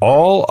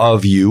all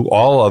of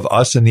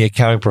us in the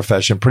accounting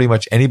profession, pretty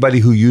much anybody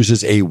who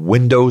uses a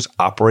Windows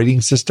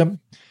operating system,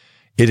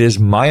 It is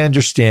my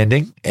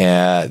understanding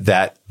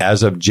that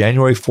as of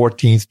January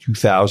 14th,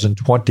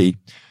 2020,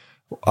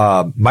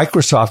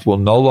 Microsoft will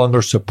no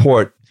longer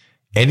support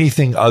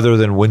anything other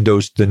than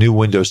the new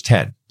Windows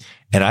 10.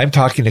 And I'm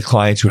talking to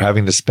clients who are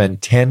having to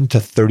spend $10,000 to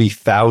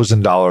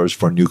 $30,000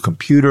 for new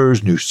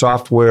computers, new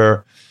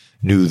software,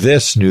 new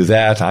this, new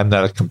that. I'm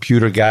not a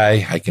computer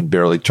guy. I can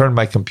barely turn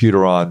my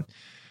computer on.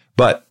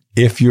 But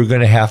if you're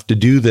going to have to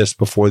do this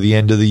before the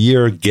end of the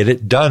year, get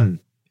it done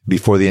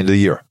before the end of the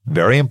year.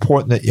 Very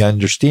important that you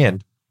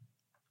understand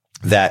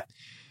that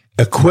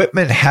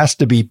equipment has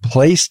to be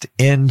placed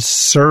in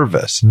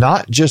service,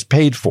 not just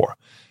paid for.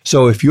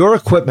 So if your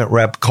equipment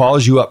rep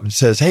calls you up and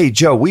says, hey,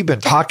 Joe, we've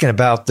been talking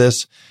about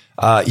this.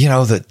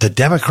 The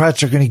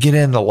Democrats are going to get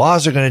in. The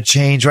laws are going to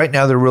change. Right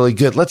now, they're really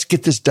good. Let's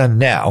get this done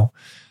now.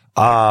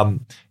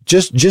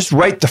 Just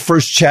write the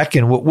first check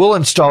and we'll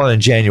install it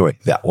in January.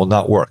 That will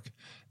not work.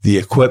 The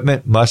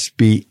equipment must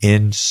be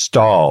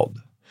installed,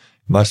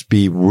 must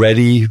be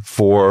ready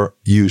for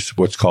use,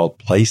 what's called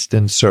placed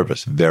in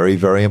service. Very,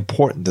 very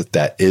important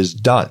that is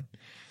done.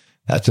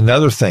 That's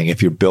another thing.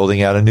 If you're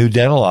building out a new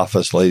dental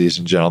office, ladies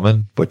and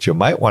gentlemen, what you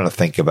might want to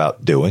think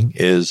about doing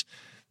is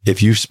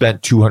if you've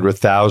spent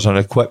 $200,000 on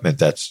equipment,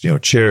 that's,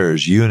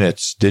 chairs,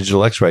 units,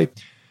 digital x-ray,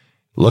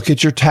 look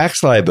at your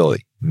tax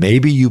liability.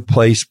 Maybe you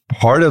place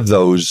part of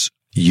those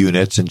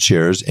units and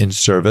chairs in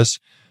service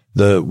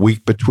the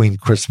week between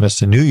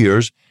Christmas and New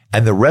Year's,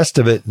 and the rest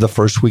of it the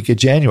first week of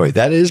January.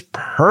 That is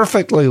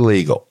perfectly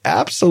legal,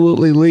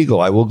 absolutely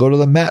legal. I will go to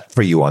the mat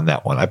for you on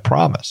that one, I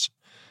promise.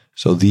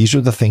 So these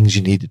are the things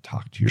you need to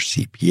talk to your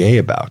CPA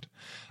about.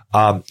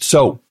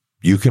 So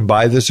you can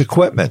buy this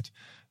equipment.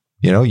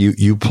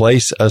 You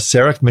place a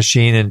CEREC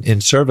machine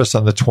in service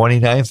on the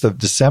 29th of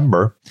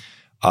December.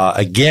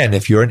 Again,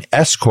 if you're an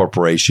S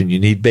corporation, you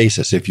need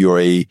basis. If you're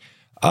a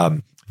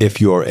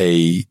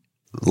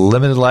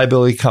limited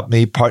liability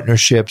company,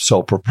 partnership,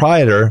 sole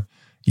proprietor,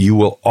 you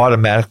will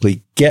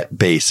automatically get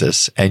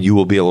basis and you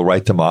will be able to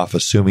write them off,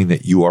 assuming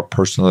that you are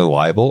personally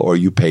liable or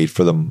you paid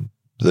for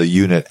the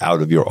unit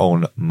out of your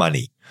own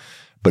money.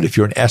 But if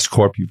you're an S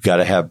corp, you've got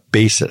to have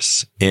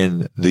basis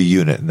in the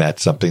unit. And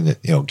that's something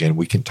that, again,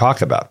 we can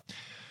talk about.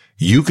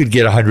 You could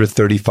get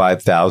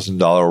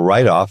 $135,000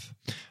 write-off.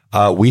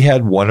 We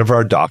had one of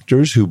our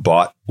doctors who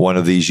bought one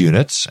of these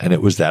units and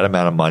it was that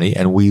amount of money.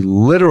 And we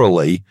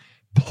literally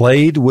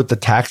played with the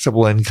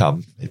taxable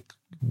income. It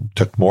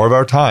took more of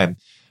our time,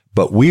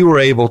 but we were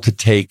able to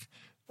take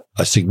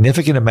a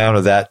significant amount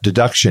of that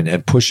deduction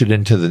and push it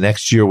into the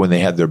next year when they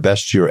had their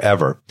best year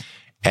ever.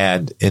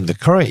 And in the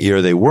current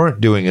year, they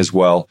weren't doing as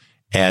well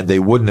and they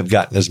wouldn't have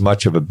gotten as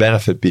much of a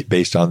benefit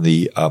based on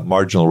the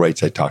marginal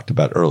rates I talked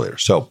about earlier.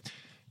 So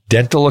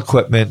dental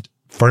equipment,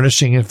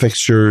 furniture and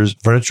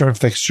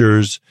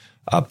fixtures,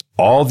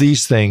 all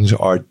these things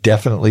are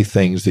definitely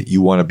things that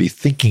you want to be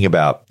thinking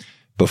about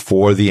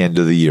before the end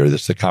of the year.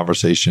 That's the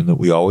conversation that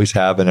we always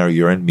have in our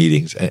year-end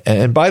meetings.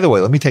 And by the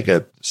way, let me take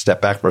a step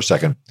back for a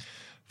second.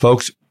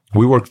 Folks,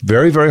 we work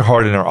very, very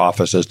hard in our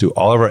office, as do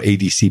all of our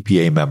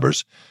ADCPA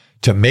members,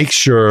 to make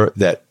sure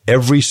that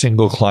every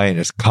single client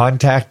is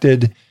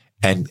contacted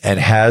and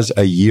has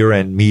a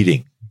year-end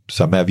meeting.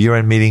 Some have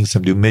year-end meetings,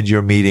 some do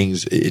mid-year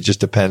meetings. It just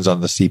depends on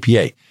the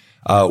CPA.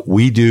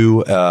 We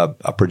do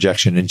a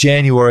projection in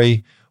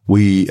January.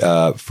 We,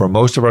 for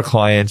most of our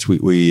clients,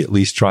 we at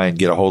least try and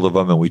get a hold of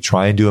them and we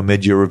try and do a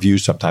mid-year review.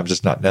 Sometimes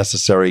it's not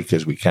necessary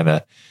because we kind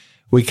of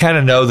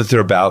know that they're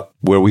about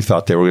where we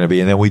thought they were going to be.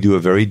 And then we do a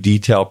very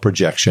detailed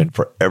projection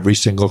for every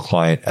single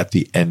client at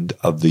the end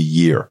of the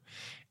year.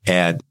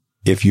 And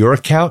if your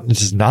accountant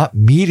is not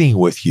meeting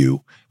with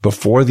you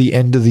before the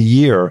end of the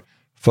year,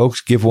 folks,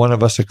 give one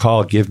of us a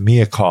call. Give me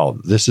a call.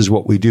 This is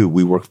what we do.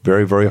 We work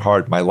very, very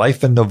hard. My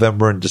life in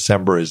November and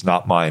December is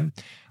not mine.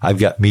 I've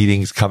got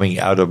meetings coming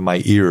out of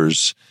my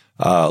ears,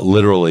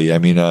 literally. I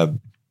mean, I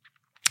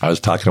was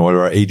talking to one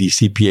of our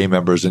ADCPA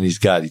members and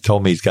he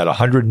told me he's got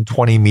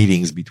 120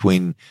 meetings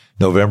between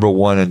November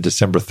 1 and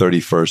December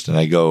 31st. And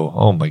I go,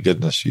 oh my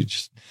goodness,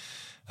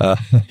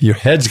 your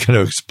head's going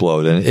to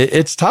explode. And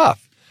it's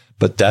tough,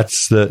 but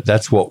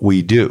that's what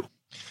we do.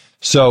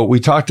 So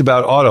we talked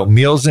about auto,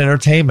 meals and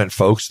entertainment,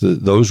 folks.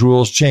 Those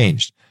rules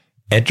changed.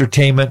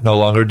 Entertainment no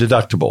longer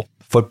deductible.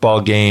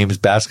 Football games,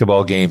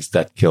 basketball games,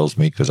 that kills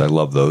me because I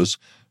love those.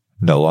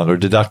 No longer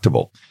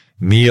deductible.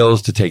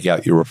 Meals to take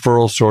out your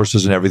referral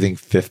sources and everything,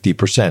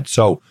 50%.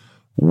 So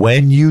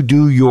when you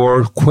do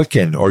your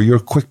Quicken or your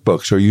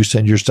QuickBooks or you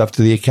send your stuff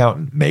to the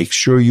accountant, make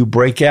sure you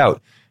break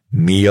out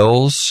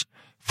meals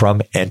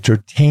from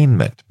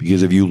entertainment,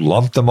 because if you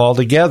lump them all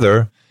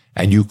together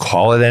and you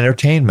call it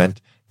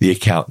entertainment, the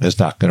accountant is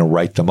not going to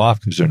write them off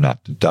because they're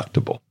not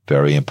deductible.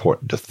 Very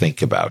important to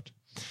think about.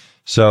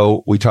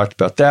 So we talked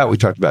about that. We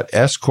talked about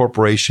S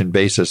corporation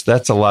basis.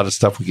 That's a lot of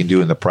stuff we can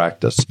do in the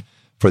practice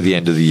for the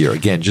end of the year.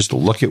 Again, just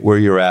look at where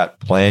you're at,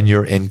 plan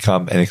your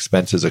income and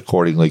expenses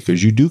accordingly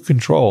because you do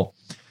control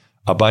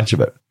a bunch of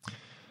it.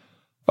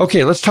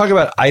 Okay, let's talk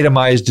about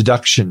itemized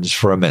deductions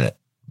for a minute.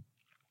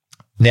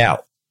 Now,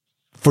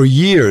 for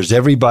years,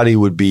 everybody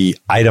would be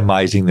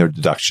itemizing their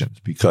deductions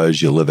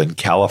because you live in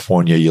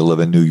California, you live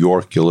in New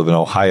York, you live in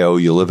Ohio,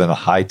 you live in a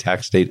high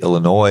tax state,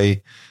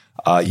 Illinois.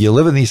 You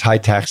live in these high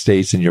tax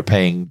states and you're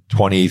paying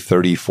 $20,000,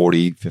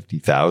 $30,000,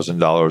 $40,000,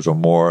 $50,000 or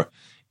more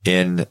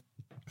in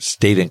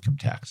state income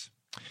tax.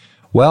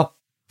 Well,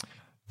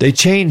 they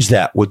changed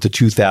that with the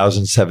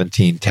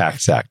 2017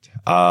 Tax Act.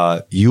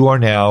 You are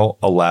now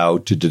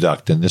allowed to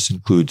deduct, and this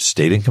includes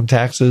state income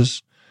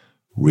taxes,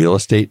 real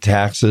estate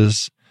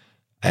taxes,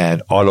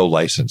 and auto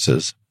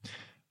licenses,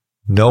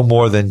 no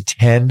more than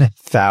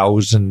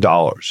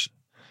 $10,000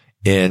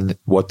 in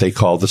what they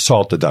call the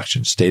SALT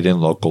deduction, state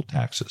and local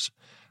taxes.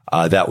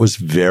 That was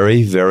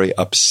very, very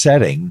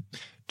upsetting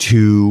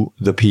to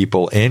the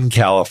people in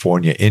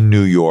California, in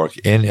New York,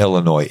 in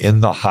Illinois,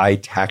 in the high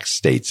tax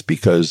states,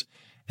 because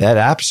that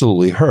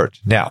absolutely hurt.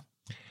 Now,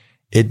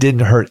 it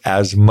didn't hurt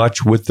as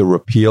much with the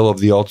repeal of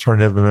the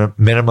alternative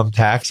minimum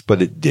tax, but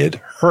it did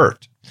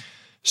hurt.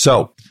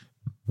 So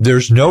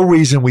there's no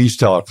reason we used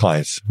to tell our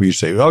clients, we used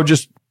to say, oh,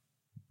 just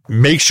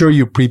make sure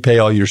you prepay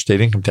all your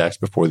state income tax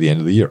before the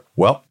end of the year.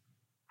 Well,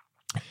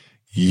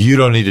 you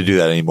don't need to do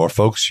that anymore,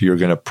 folks. You're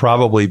going to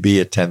probably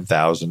be at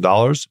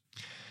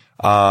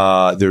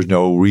 $10,000. There's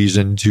no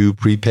reason to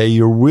prepay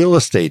your real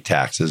estate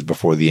taxes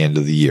before the end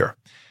of the year.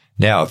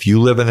 Now, if you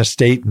live in a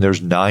state, and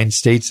there's 9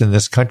 states in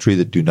this country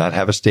that do not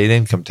have a state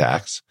income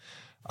tax,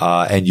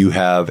 and you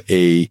have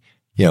a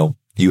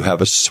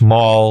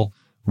small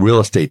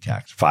real estate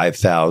tax,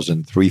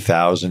 $5,000,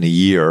 $3,000 a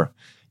year.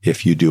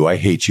 If you do, I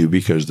hate you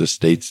because the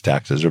state's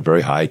taxes are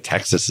very high.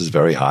 Texas is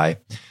very high.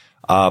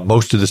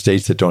 Most of the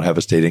states that don't have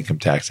a state income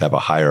tax have a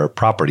higher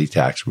property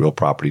tax, real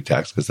property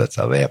tax, because that's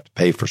how they have to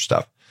pay for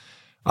stuff.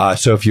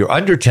 So if you're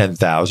under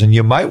 $10,000,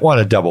 you might want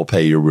to double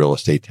pay your real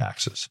estate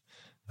taxes.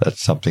 That's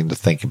something to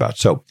think about.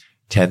 So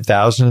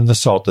 $10,000 in the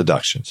SALT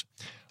deductions.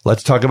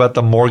 Let's talk about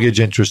the mortgage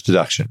interest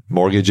deduction.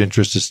 Mortgage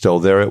interest is still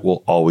there. It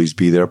will always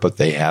be there, but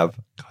they have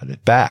cut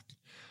it back.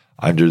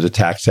 Under the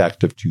Tax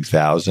Act of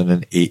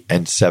 2008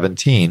 and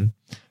 17,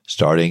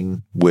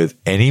 starting with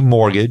any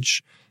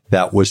mortgage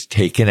that was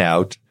taken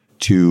out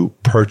to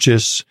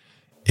purchase,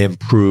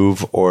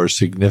 improve, or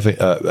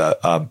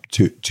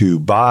to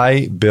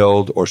buy,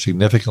 build, or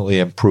significantly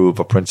improve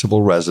a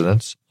principal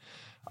residence.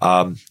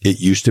 It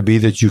used to be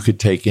that you could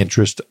take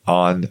interest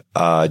on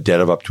debt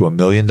of up to $1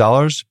 million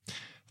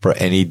for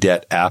any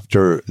debt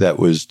after that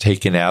was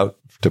taken out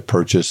to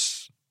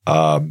purchase,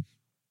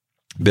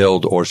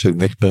 build, or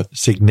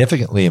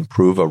significantly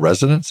improve a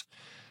residence.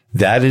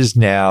 That is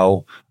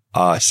now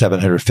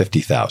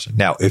 $750,000.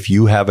 Now, if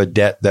you have a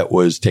debt that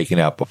was taken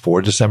out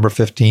before December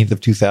 15th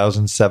of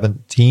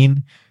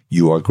 2017,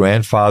 you are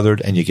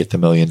grandfathered and you get the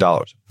 $1 million.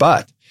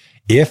 But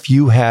if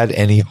you had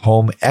any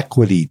home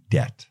equity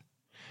debt,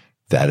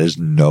 that is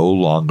no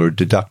longer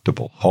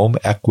deductible. Home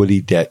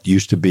equity debt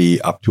used to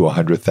be up to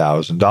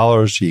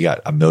 $100,000. You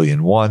got $1.1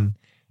 million.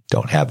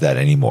 Don't have that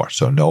anymore.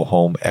 So no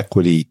home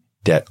equity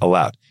debt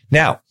allowed.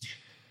 Now,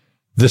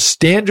 the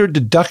standard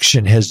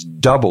deduction has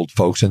doubled,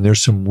 folks, and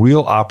there's some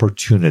real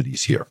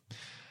opportunities here.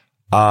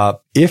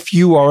 If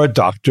you are a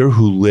doctor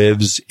who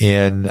lives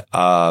in,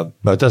 it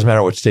doesn't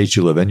matter what state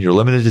you live in, you're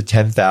limited to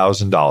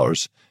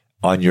 $10,000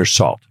 on your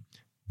SALT.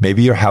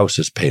 Maybe your house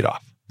is paid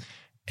off.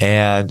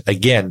 And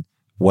again,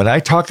 when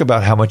I talk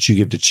about how much you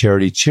give to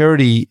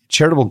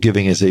charitable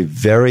giving is a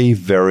very,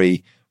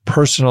 very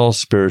personal,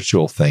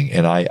 spiritual thing.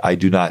 And I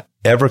do not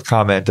ever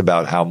comment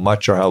about how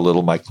much or how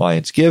little my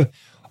clients give.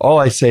 All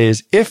I say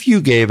is, if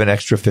you gave an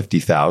extra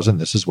 $50,000,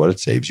 this is what it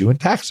saves you in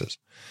taxes.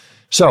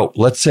 So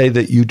let's say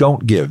that you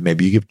don't give.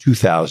 Maybe you give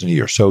 $2,000 a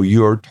year. So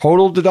your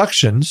total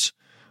deductions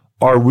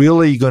are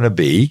really going to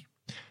be,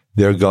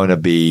 they're going to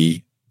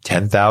be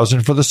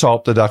 $10,000 for the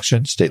SALT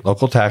deduction, state and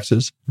local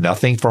taxes,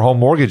 nothing for home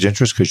mortgage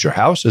interest because your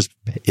house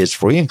is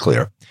free and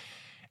clear.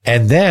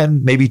 And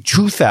then maybe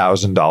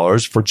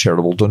 $2,000 for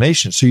charitable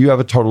donations. So you have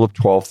a total of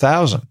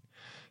 $12,000.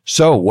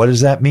 So what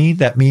does that mean?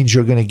 That means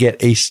you're going to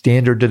get a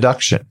standard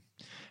deduction.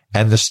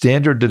 And the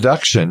standard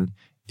deduction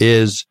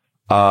is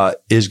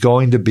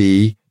going to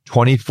be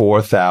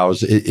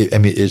 $24,000. I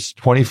mean, it's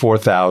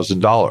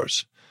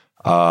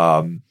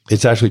 $24,000.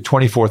 It's actually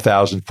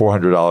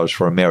 $24,400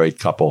 for a married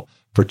couple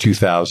for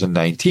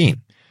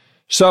 2019.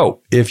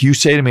 So if you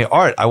say to me,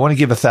 Art, I want to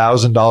give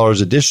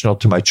 $1,000 additional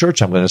to my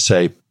church, I'm going to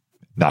say,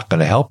 not going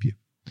to help you.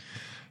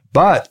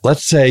 But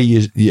let's say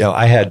here's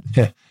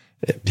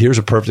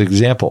a perfect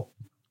example.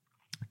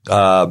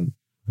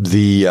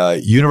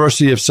 The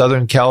University of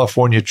Southern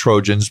California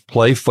Trojans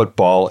play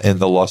football in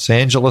the Los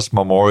Angeles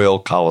Memorial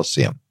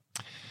Coliseum.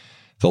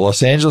 The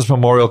Los Angeles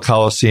Memorial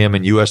Coliseum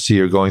and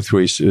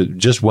USC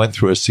just went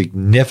through a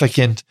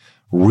significant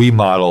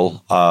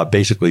remodel,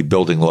 basically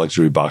building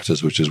luxury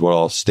boxes, which is what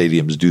all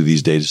stadiums do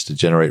these days to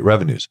generate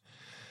revenues.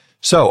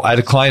 So I had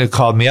a client who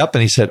called me up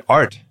and he said,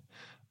 Art,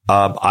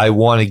 I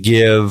want to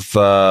give,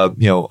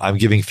 I'm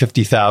giving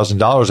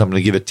 $50,000. I'm going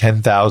to give it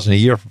 $10,000 a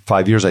year for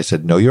 5 years. I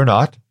said, no, you're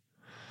not.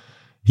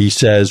 He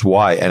says,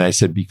 why? And I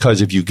said, because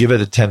if you give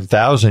it at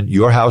 10,000,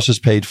 your house is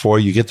paid for.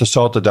 You get the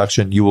SALT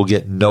deduction. You will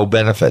get no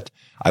benefit.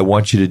 I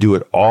want you to do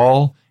it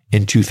all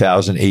in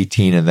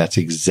 2018. And that's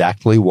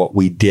exactly what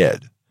we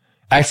did.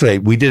 Actually,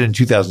 we did in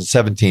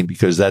 2017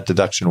 because that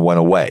deduction went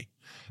away.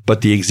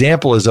 But the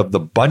example is of the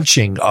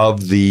bunching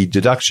of the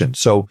deduction.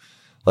 So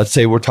let's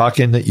say we're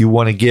talking that you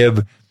want to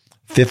give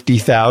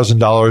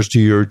 $50,000 to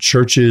your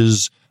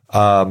church's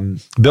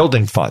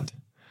building fund.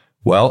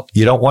 Well,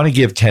 you don't want to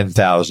give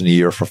 $10,000 a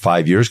year for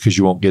 5 years because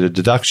you won't get a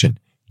deduction.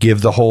 Give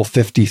the whole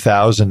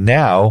 $50,000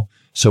 now,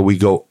 so we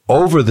go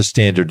over the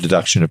standard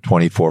deduction of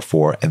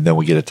 $24,400, and then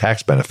we get a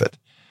tax benefit.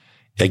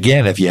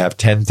 Again, if you have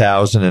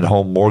 $10,000 in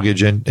home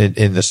mortgage in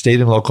the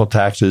state and local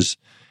taxes,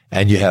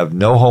 and you have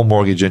no home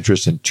mortgage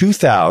interest and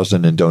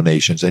 $2,000 in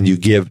donations, and you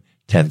give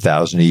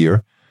 $10,000 a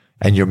year,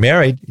 and you're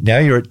married, now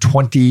you're at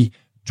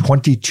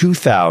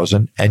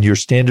 $22,000, and your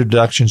standard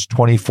deduction's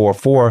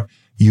 $24,400.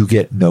 You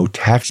get no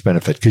tax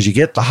benefit because you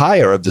get the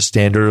higher of the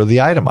standard or the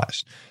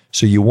itemized.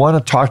 So you want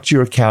to talk to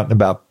your accountant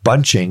about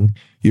bunching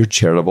your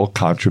charitable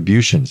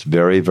contributions.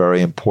 Very, very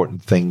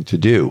important thing to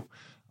do.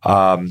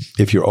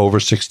 If you're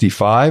over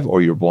 65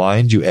 or you're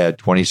blind, you add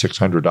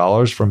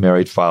 $2,600 for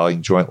married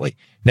filing jointly.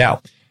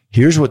 Now,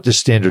 here's what this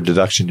standard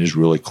deduction is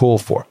really cool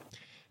for.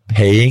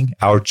 Paying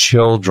our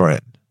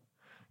children.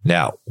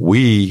 Now,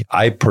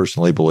 I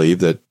personally believe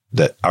that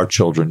our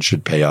children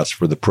should pay us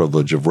for the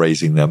privilege of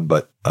raising them,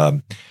 but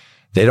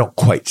they don't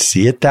quite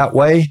see it that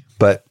way,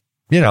 but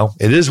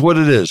it is what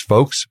it is,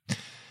 folks.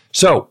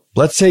 So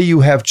let's say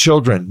you have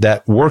children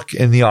that work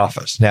in the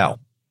office. Now,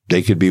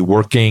 they could be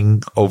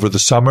working over the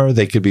summer.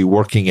 They could be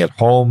working at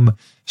home,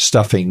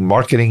 stuffing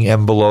marketing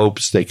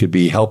envelopes. They could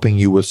be helping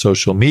you with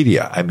social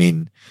media. I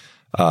mean,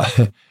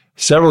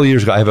 several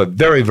years ago, I have a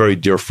very, very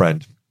dear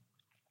friend.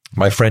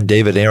 My friend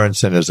David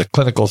Aronson is a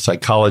clinical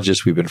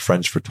psychologist. We've been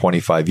friends for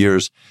 25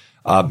 years.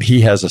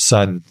 He has a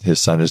son. His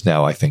son is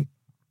now, I think,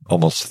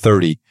 almost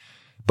 30.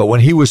 But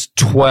when he was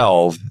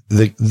 12,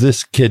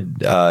 this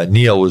kid,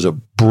 Neil, was a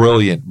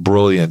brilliant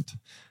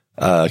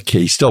kid.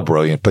 He's still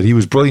brilliant, but he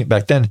was brilliant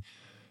back then.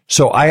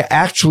 So I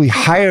actually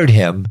hired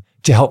him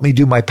to help me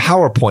do my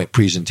PowerPoint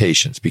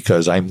presentations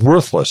because I'm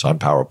worthless on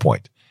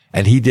PowerPoint.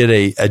 And he did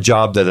a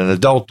job that an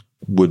adult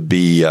would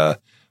be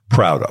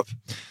proud of.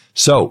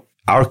 So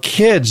our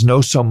kids know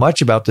so much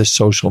about this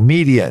social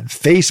media and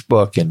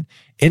Facebook and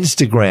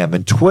Instagram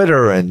and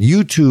Twitter and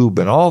YouTube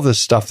and all this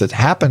stuff that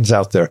happens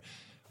out there.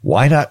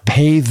 Why not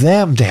pay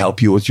them to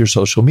help you with your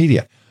social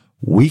media?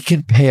 We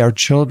can pay our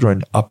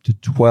children up to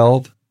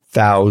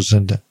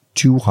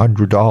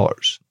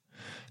 $12,200.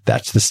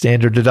 That's the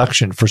standard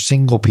deduction for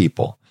single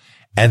people,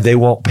 and they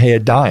won't pay a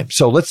dime.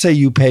 So let's say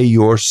you pay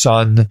your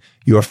son,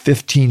 your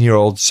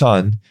 15-year-old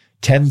son,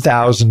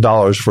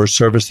 $10,000 for a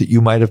service that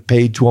you might have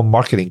paid to a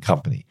marketing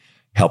company,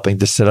 helping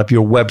to set up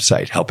your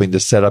website, helping to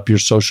set up your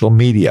social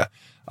media,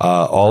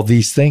 all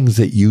these things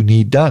that you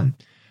need done.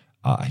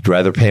 I'd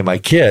rather pay my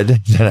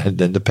kid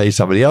than to pay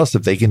somebody else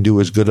if they can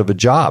do as good of a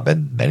job,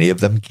 and many of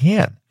them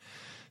can.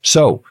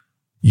 So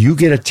you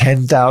get a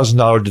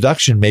 $10,000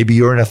 deduction. Maybe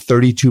you're in a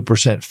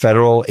 32%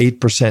 federal,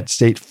 8%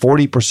 state,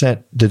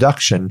 40%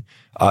 deduction,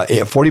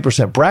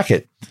 40%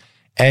 bracket,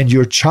 and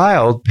your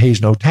child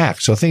pays no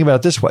tax. So think about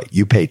it this way.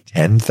 You pay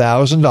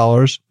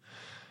 $10,000.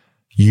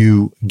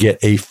 You get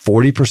a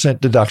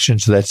 40% deduction,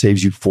 so that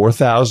saves you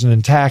 $4,000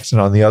 in tax.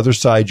 And on the other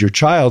side, your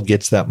child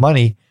gets that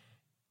money,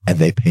 and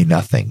they pay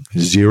nothing.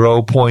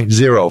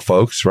 0.0,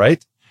 folks,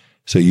 right?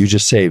 So you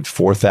just saved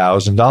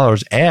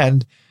 $4,000,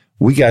 and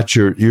we got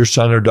your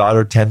son or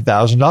daughter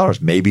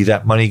 $10,000. Maybe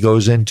that money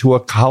goes into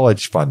a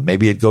college fund.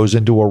 Maybe it goes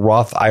into a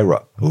Roth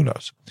IRA. Who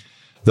knows?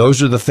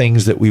 Those are the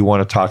things that we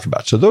want to talk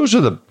about. So those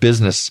are the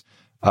business,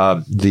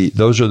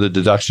 those are the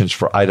deductions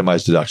for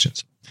itemized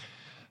deductions.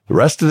 The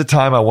rest of the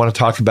time, I want to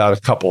talk about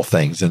a couple of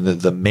things. And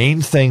the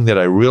main thing that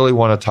I really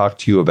want to talk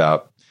to you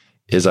about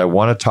is I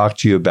want to talk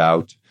to you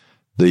about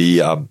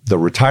the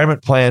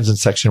retirement plans in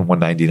Section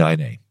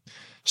 199A.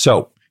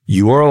 So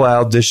you are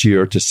allowed this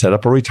year to set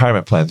up a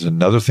retirement plan. There's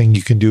another thing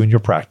you can do in your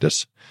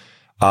practice.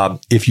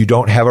 If you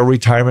don't have a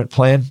retirement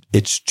plan,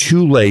 it's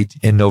too late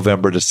in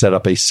November to set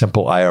up a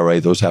simple IRA.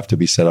 Those have to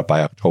be set up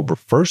by October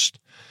 1st.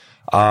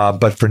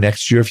 But for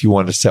next year, if you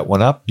want to set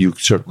one up, you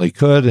certainly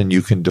could, and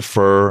you can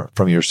defer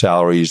from your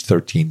salaries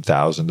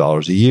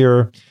 $13,000 a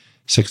year,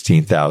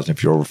 $16,000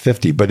 if you're over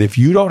 50. But if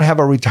you don't have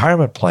a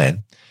retirement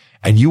plan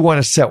and you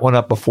want to set one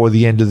up before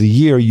the end of the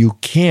year, you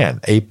can,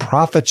 a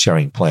profit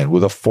sharing plan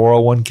with a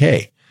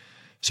 401k.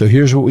 So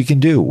here's what we can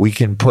do. We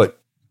can put,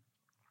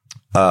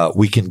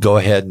 we can go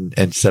ahead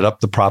and set up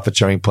the profit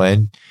sharing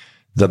plan.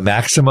 The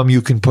maximum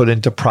you can put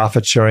into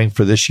profit sharing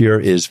for this year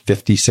is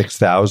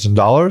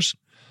 $56,000,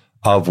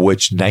 of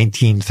which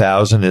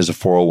 $19,000 is a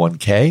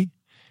 401k,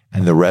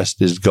 and the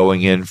rest is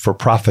going in for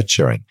profit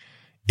sharing.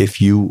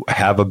 If you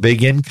have a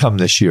big income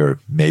this year,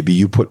 maybe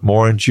you put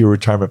more into your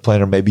retirement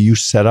plan, or maybe you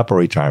set up a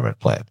retirement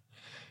plan.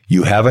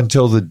 You have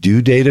until the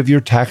due date of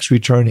your tax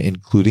return,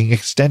 including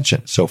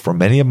extension. So for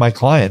many of my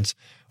clients,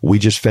 we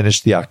just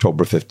finished the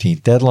October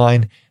 15th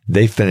deadline.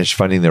 They finished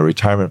funding their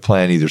retirement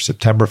plan either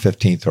September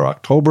 15th or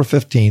October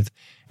 15th,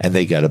 and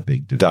they got a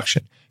big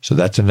deduction. So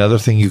that's another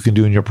thing you can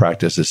do in your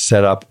practice is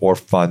set up or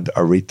fund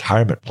a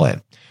retirement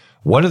plan.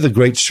 One of the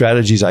great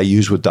strategies I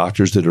use with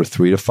doctors that are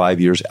 3 to 5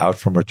 years out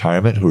from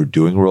retirement who are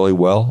doing really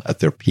well at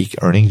their peak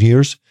earning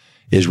years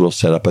is we'll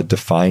set up a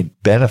defined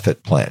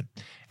benefit plan.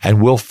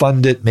 And we'll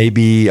fund it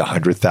maybe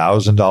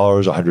 $100,000,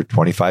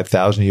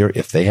 $125,000 a year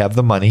if they have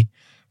the money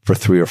for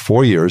 3 or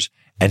 4 years,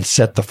 and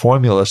set the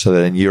formula so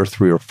that in year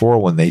 3 or 4,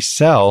 when they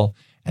sell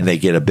and they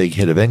get a big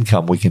hit of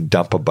income, we can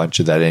dump a bunch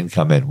of that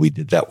income in. We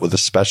did that with a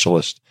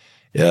specialist,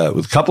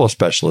 with a couple of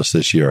specialists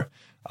this year.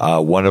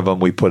 One of them,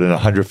 we put in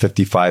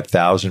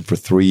 $155,000 for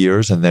 3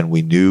 years, and then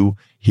we knew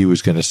he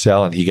was going to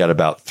sell, and he got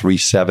about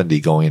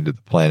 $370,000 going into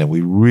the plan, and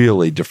we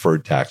really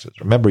deferred taxes.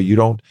 Remember, you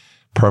don't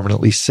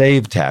permanently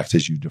save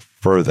taxes, you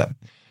defer them.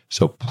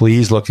 So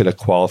please look at a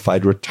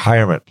qualified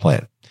retirement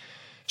plan.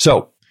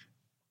 So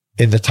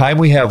in the time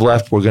we have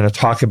left, we're going to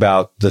talk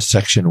about the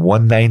Section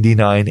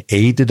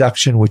 199A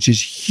deduction, which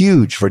is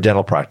huge for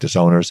dental practice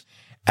owners,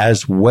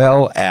 as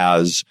well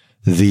as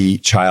the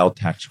child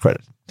tax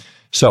credit.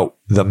 So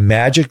the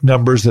magic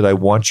numbers that I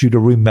want you to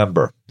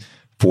remember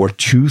for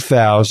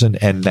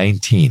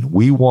 2019,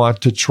 we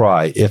want to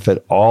try, if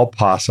at all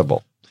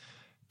possible,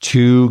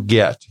 to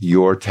get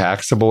your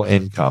taxable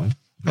income.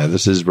 Now,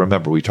 this is,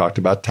 remember, we talked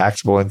about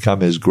taxable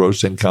income is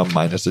gross income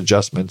minus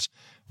adjustments,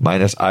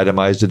 minus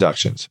itemized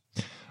deductions,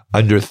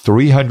 under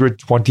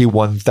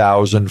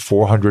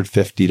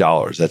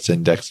 $321,450. That's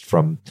indexed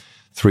from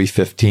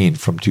 315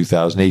 from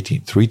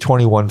 2018,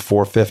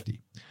 $321,450.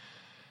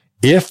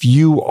 If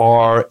you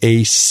are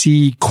a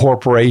C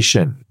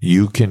corporation,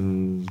 you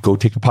can go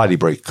take a potty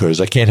break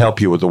because I can't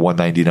help you with the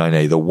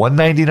 199A. The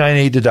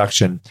 199A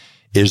deduction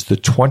is the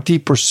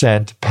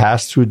 20%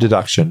 pass-through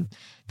deduction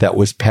that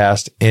was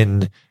passed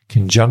in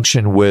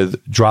conjunction with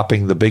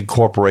dropping the big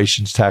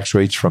corporations tax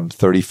rates from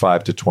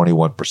 35 to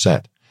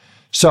 21%.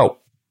 So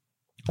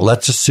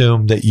let's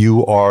assume that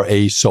you are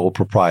a sole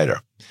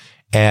proprietor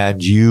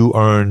and you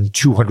earn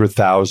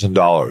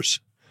 $200,000.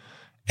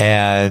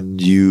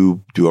 And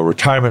you do a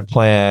retirement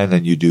plan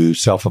and you do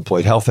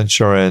self-employed health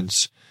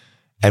insurance.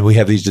 And we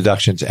have these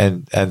deductions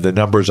and the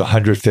number is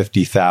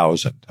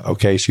 $150,000.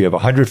 Okay. So you have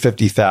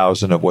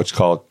 $150,000 of what's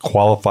called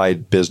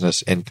qualified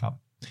business income.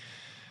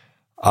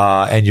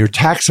 And your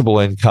taxable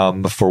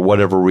income for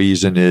whatever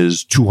reason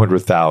is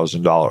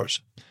 $200,000.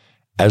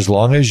 As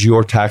long as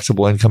your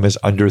taxable income is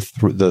under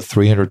the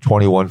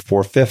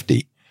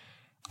 $321,450,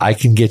 I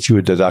can get you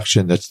a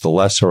deduction that's the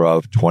lesser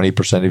of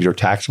 20% of your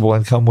taxable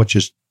income, which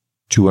is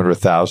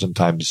 $200,000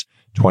 times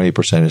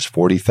 20% is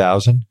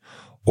 $40,000,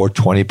 or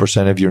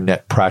 20% of your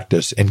net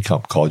practice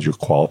income called your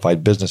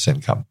qualified business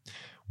income,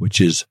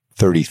 which is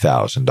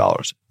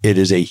 $30,000. It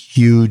is a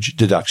huge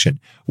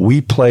deduction.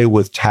 We play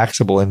with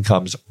taxable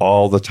incomes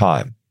all the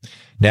time.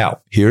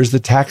 Now, here's the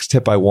tax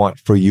tip I want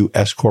for you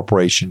S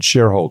corporation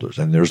shareholders.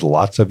 And there's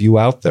lots of you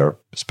out there,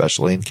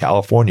 especially in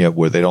California,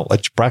 where they don't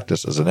let you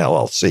practice as an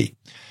LLC.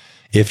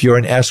 If you're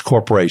an S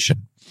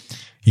corporation,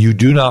 you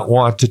do not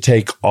want to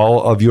take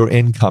all of your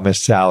income as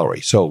salary.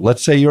 So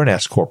let's say you're an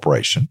S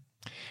corporation,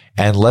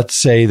 and let's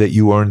say that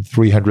you earn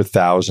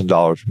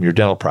 $300,000 from your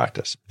dental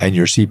practice, and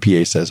your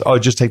CPA says, oh,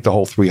 just take the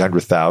whole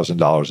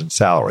 $300,000 in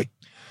salary.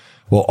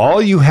 Well,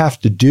 all you have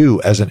to do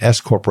as an S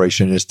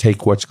corporation is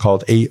take what's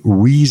called a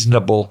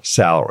reasonable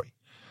salary.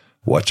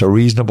 What's a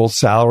reasonable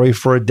salary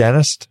for a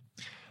dentist?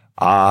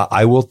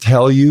 I will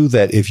tell you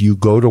that if you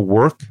go to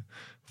work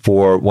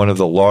for one of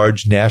the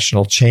large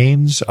national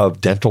chains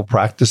of dental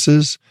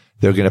practices,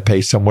 they're going to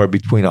pay somewhere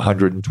between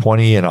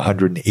 $120,000 and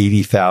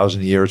 $180,000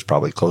 a year. It's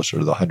probably closer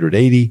to the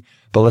 $180,000,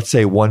 but let's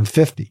say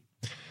 $150,000.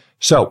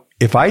 So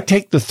if I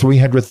take the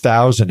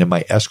 $300,000 in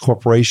my S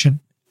corporation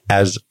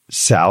as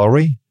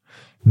salary,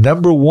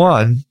 number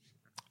one,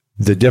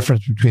 the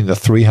difference between the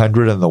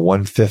 $300,000 and the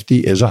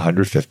 $150,000 is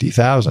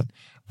 $150,000.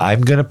 I'm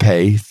going to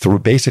pay through,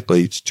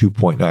 basically it's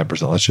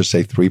 2.9%. Let's just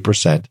say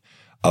 3%.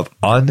 Of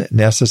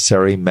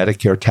unnecessary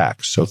Medicare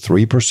tax. So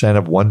 3%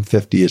 of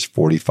 150 is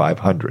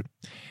 $4,500.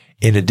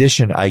 In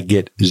addition, I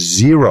get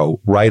zero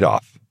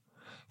write-off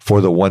for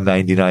the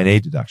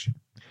 199A deduction.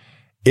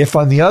 If,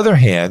 on the other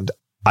hand,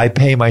 I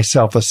pay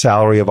myself a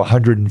salary of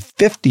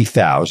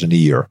 $150,000 a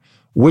year,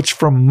 which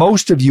for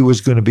most of you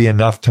is going to be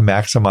enough to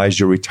maximize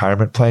your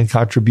retirement plan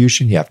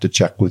contribution, you have to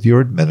check with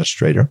your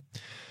administrator.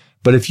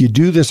 But if you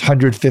do this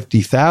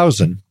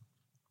 $150,000,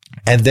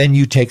 and then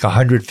you take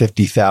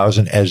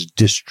 $150,000 as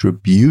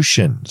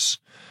distributions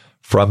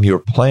from your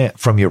plan,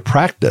 from your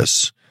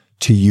practice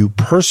to you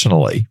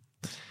personally,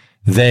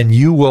 then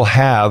you will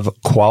have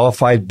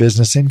qualified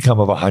business income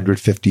of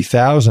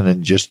 $150,000.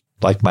 And just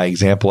like my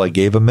example I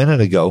gave a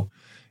minute ago,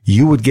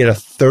 you would get a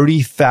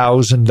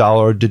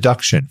 $30,000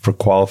 deduction for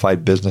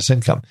qualified business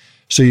income.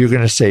 So you're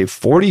going to save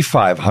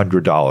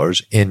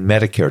 $4,500 in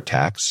Medicare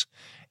tax.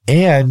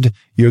 And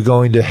you're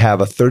going to have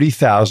a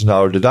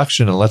 $30,000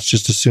 deduction. And let's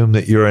just assume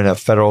that you're in a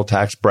federal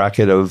tax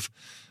bracket of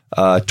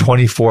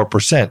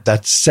 24%.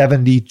 That's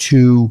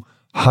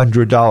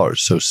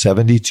So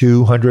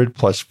 $7,200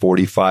 plus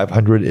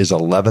 $4,500 is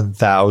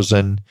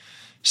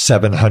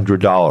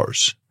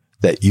 $11,700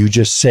 that you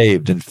just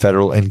saved in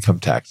federal income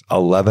tax.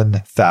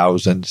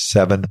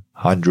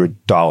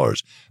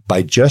 $11,700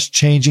 by just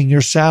changing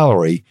your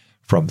salary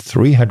from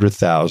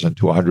 $300,000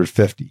 to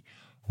 $150,000.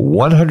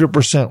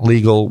 100%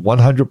 legal,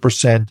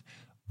 100%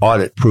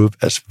 audit proof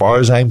as far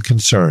as I'm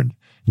concerned.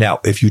 Now,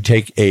 if you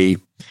take a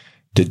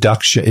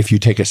deduction, if you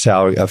take a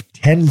salary of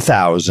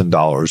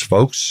 $10,000,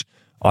 folks,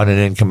 on an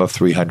income of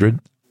 $300,000,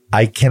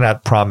 I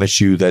cannot promise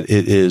you that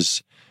it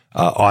is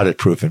audit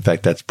proof. In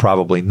fact, that's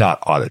probably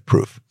not audit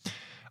proof.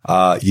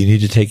 You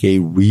need to take a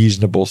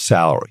reasonable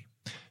salary.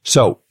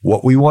 So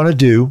what we want to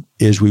do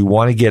is we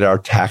want to get our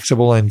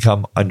taxable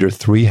income under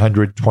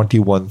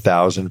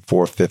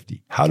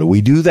 $321,450. How do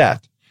we do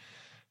that?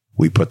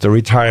 We put the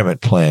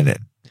retirement plan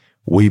in.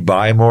 We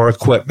buy more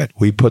equipment.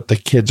 We put the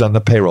kids on the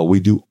payroll.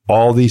 We do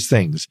all these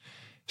things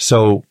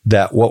so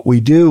that what we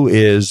do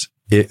is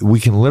we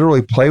can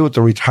literally play with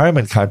the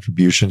retirement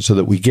contribution so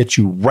that we get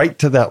you right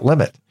to that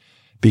limit.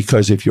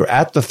 Because if you're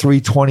at the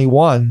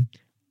 321,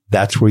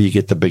 that's where you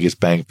get the biggest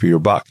bang for your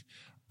buck.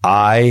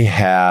 I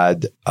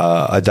had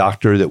a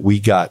doctor that we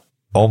got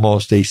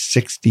almost a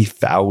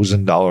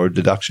 $60,000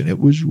 deduction. It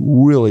was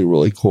really,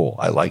 really cool.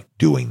 I like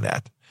doing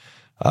that.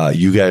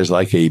 You guys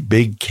like a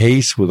big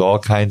case with all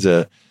kinds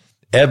of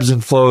ebbs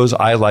and flows.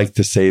 I like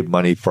to save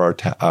money for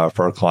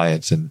our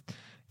clients in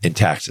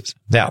taxes.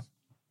 Now,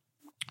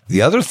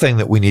 the other thing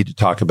that we need to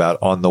talk about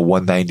on the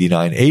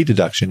 199A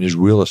deduction is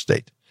real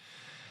estate.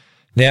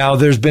 Now,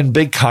 there's been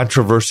big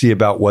controversy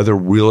about whether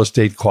real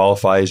estate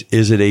qualifies.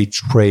 Is it a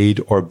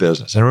trade or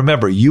business? And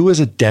remember, you as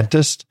a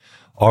dentist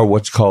are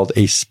what's called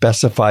a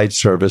specified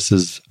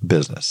services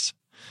business.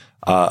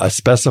 A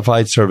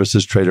specified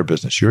services trade or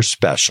business. You're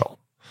special.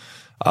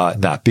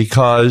 Not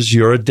because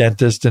you're a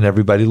dentist and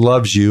everybody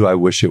loves you. I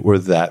wish it were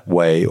that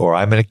way. Or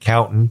I'm an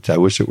accountant. I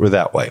wish it were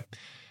that way.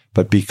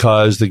 But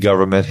because the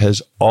government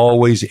has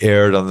always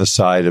erred on the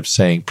side of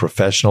saying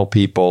professional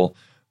people,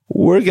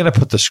 we're going to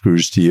put the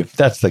screws to you.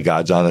 That's the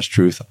God's honest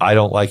truth. I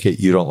don't like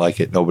it. You don't like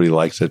it. Nobody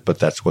likes it, but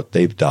that's what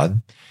they've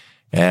done.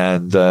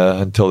 And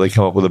until they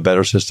come up with a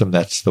better system,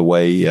 that's the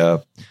way,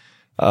 that's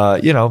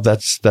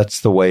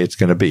the way it's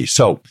going to be.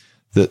 So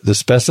the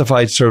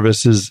specified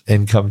services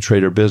income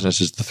trader business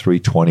is the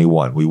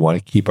 321. We want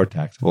to keep our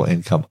taxable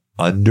income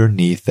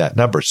underneath that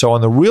number. So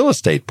on the real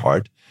estate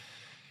part,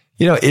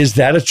 is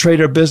that a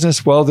trader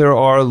business? Well, there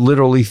are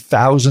literally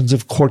thousands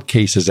of court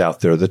cases out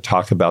there that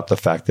talk about the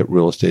fact that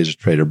real estate is a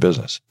trader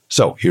business.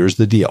 So here's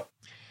the deal.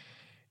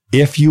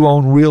 If you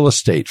own real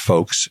estate,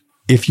 folks,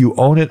 if you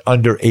own it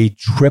under a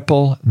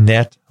triple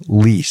net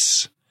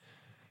lease,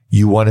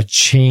 you want to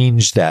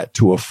change that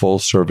to a full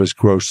service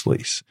gross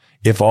lease.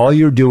 If all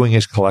you're doing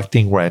is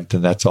collecting rent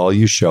and that's all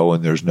you show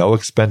and there's no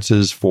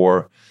expenses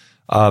for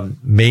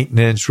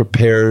maintenance,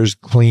 repairs,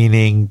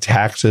 cleaning,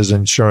 taxes,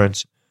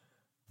 insurance,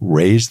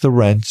 raise the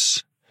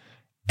rents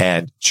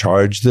and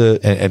charge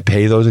and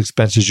pay those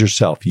expenses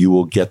yourself. You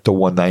will get the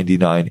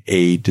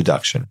 199A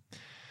deduction.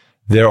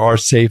 There are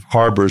safe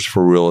harbors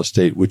for real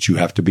estate, which you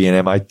have to be an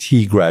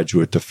MIT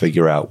graduate to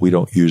figure out. We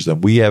don't use them.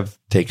 We have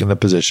taken the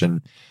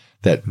position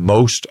that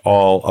most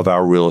all of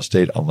our real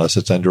estate, unless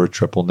it's under a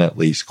triple net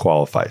lease,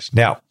 qualifies.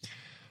 Now,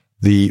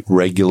 the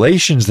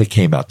regulations that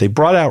came out, they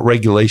brought out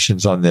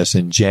regulations on this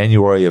in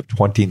January of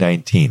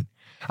 2019.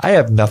 I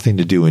have nothing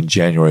to do in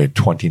January of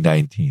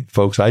 2019.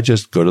 Folks, I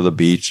just go to the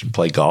beach and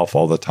play golf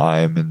all the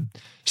time. And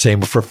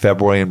same for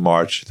February and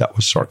March. That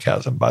was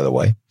sarcasm, by the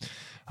way.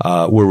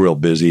 We're real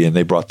busy. And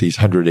they brought these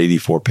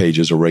 184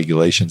 pages of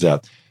regulations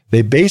out.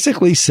 They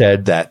basically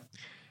said that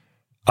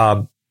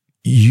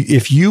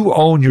if you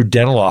own your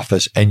dental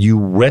office and you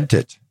rent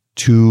it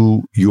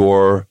to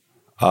you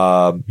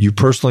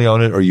personally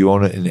own it or you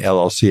own it in an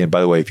LLC. And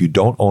by the way, if you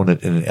don't own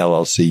it in an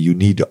LLC, you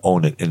need to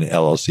own it in an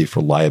LLC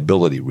for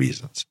liability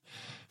reasons.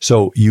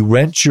 So you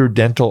rent your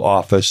dental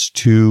office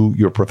to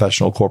your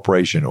professional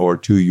corporation or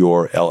to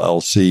your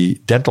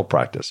LLC dental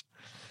practice.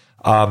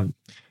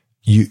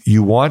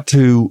 You want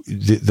to,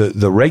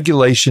 the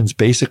regulations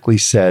basically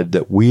said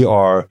that we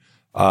are,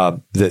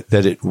 that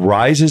it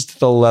rises to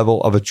the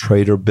level of a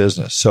trader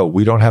business. So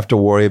we don't have to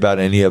worry about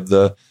any of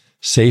the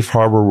safe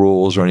harbor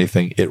rules or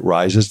anything. It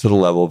rises to the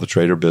level of a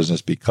trader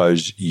business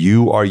because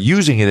you are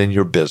using it in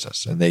your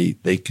business and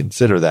they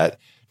consider that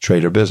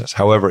trader business.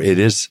 However, it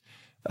is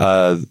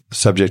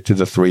subject to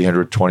the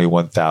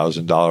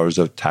 $321,000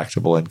 of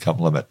taxable income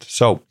limit.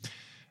 So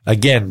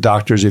again,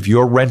 doctors, if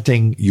you're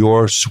renting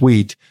your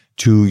suite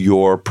to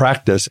your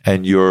practice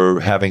and you're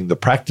having the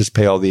practice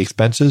pay all the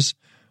expenses,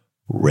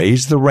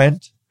 raise the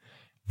rent,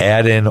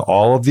 add in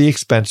all of the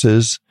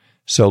expenses.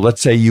 So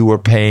let's say you were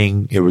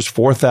paying, it was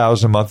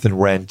 $4,000 a month in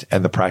rent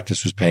and the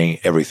practice was paying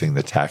everything,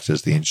 the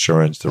taxes, the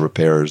insurance, the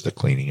repairs, the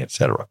cleaning,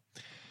 etc.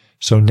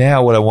 So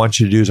now what I want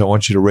you to do is I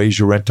want you to raise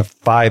your rent to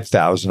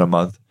 $5,000 a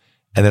month.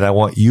 And then I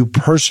want you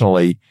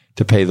personally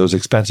to pay those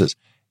expenses.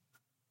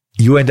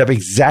 You end up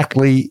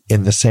exactly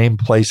in the same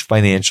place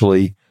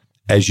financially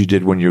as you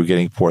did when you were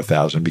getting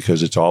 $4,000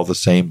 because it's all the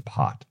same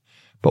pot.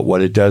 But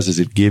what it does is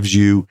it gives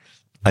you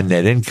a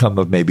net income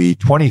of maybe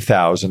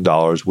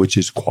 $20,000, which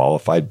is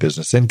qualified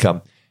business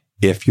income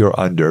if you're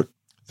under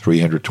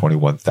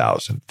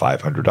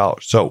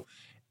 $321,500. So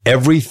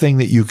everything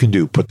that you can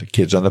do, put the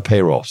kids on the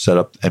payroll, set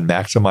up and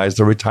maximize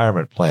the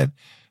retirement plan,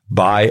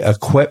 buy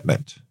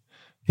equipment.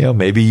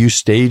 Maybe you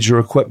stage your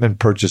equipment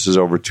purchases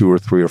over 2 or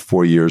 3 or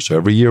 4 years. So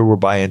every year we're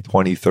buying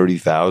 $20,000,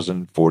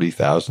 $30,000,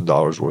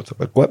 $40,000 worth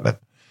of equipment.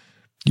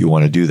 You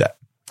want to do that.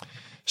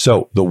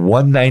 So the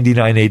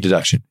 199A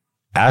deduction,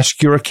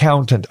 ask your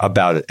accountant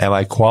about it. Am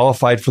I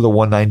qualified for the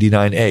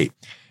 199A?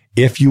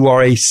 If you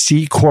are a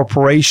C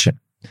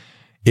corporation,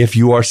 if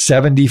you are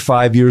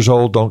 75 years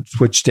old, don't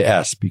switch to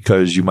S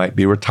because you might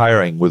be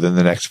retiring within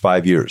the next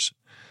 5 years.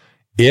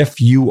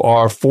 If you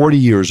are 40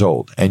 years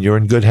old and you're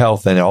in good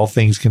health and all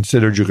things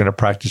considered, you're going to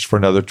practice for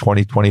another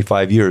 20,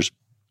 25 years,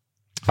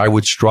 I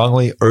would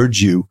strongly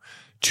urge you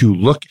to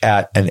look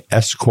at an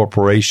S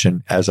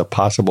corporation as a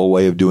possible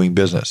way of doing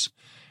business.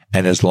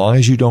 And as long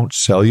as you don't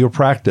sell your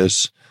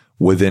practice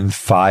within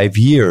 5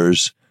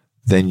 years,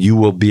 then you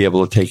will be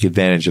able to take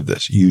advantage of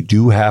this. You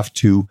do have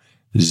to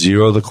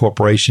zero the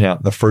corporation out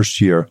in the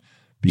first year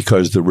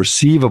because the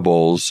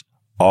receivables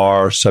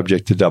are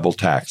subject to double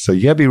tax. So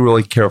you got to be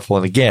really careful.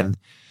 And again,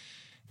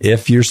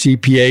 if your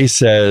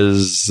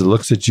CPA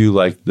looks at you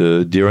like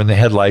the deer in the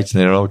headlights and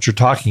they don't know what you're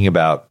talking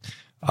about,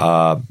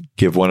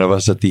 give one of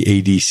us at the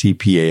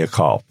ADCPA a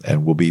call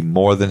and we'll be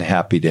more than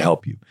happy to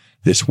help you.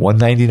 This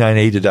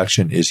 199A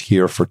deduction is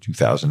here for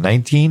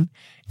 2019.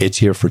 It's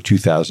here for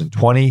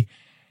 2020.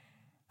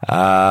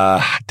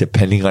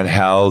 Depending on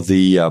how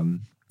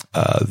the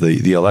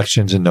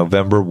elections in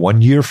November,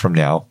 1 year from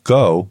now,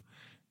 go,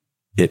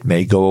 it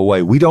may go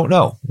away. We don't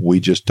know.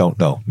 We just don't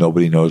know.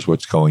 Nobody knows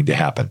what's going to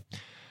happen.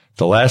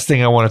 The last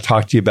thing I want to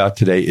talk to you about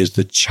today is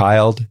the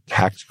child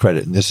tax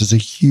credit. And this is a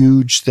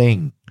huge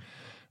thing.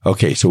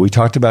 Okay. So we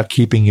talked about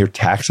keeping your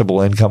taxable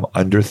income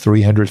under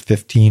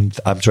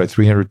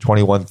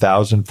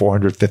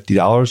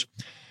 $321,450.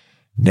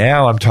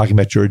 Now I'm talking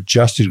about your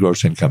adjusted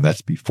gross income.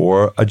 That's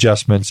before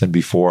adjustments and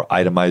before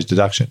itemized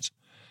deductions.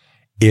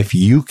 If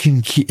you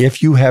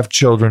have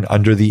children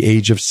under the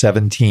age of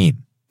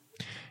 17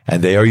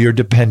 and they are your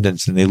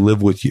dependents and they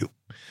live with you,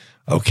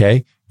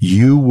 okay,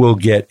 you will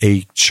get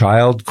a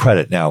child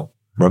credit. Now,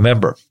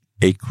 remember,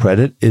 a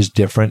credit is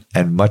different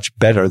and much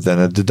better than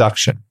a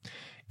deduction.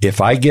 If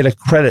I get a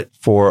deduction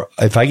for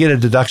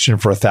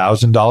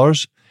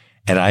 $1,000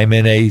 and I'm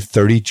in a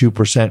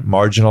 32%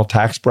 marginal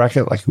tax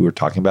bracket, like we were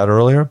talking about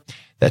earlier,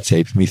 that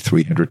saves me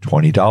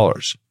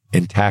 $320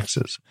 in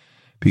taxes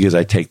because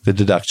I take the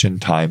deduction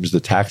times the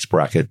tax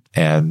bracket,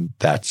 and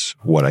that's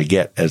what I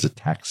get as a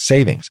tax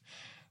savings.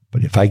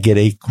 But if I get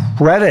a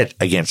credit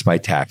against my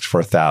tax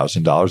for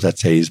 $1,000, that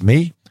saves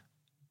me,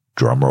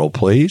 drumroll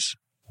please,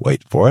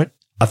 wait for it,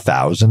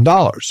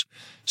 $1,000.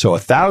 So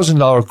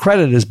 $1,000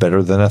 credit is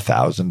better than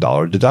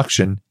 $1,000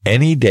 deduction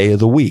any day of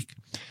the week.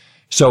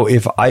 So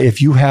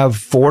if you have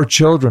 4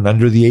 children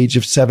under the age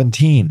of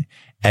 17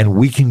 and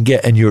we can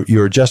get, and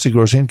your adjusted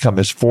gross income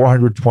is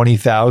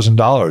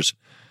 $420,000,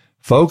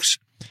 folks,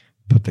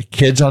 put the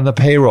kids on the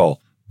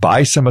payroll,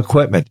 buy some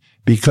equipment,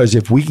 because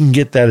if we can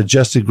get that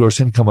adjusted gross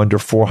income under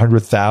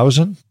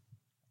 $400,000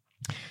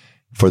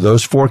 for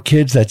those 4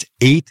 kids, that's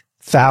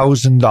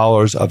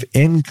 $8,000 of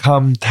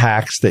income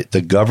tax that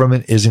the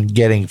government isn't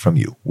getting from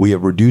you. We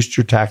have reduced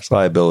your tax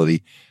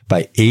liability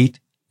by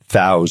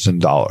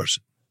 $8,000.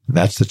 And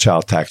that's the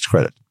child tax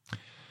credit.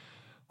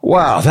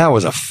 Wow, that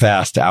was a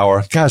fast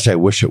hour. Gosh, I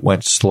wish it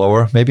went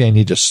slower. Maybe I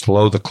need to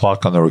slow the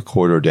clock on the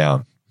recorder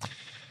down.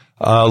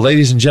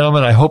 Ladies and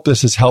gentlemen, I hope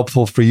this is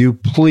helpful for you.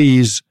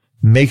 Please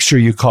make sure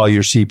you call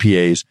your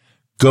CPAs.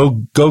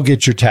 Go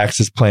get your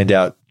taxes planned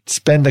out.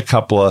 Spend a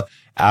couple of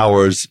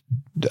hours,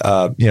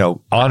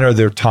 honor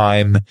their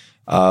time.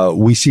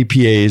 We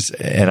CPAs,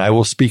 and I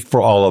will speak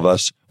for all of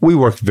us, we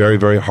work very,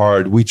 very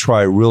hard. We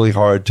try really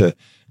hard to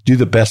do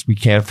the best we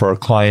can for our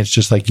clients,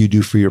 just like you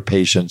do for your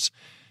patients.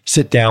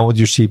 Sit down with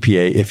your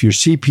CPA. If your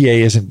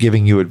CPA isn't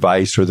giving you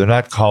advice, or they're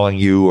not calling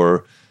you,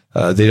 or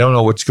they don't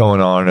know what's going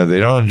on, or they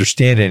don't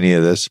understand any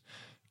of this,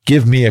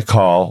 give me a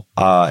call,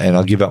 and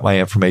I'll give out my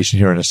information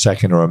here in a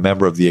second, or a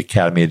member of the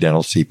Academy of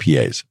Dental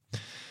CPAs.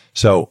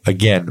 So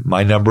again,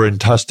 my number in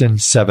Tustin,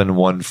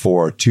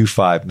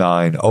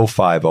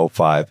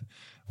 714-259-0505.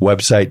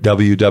 Website,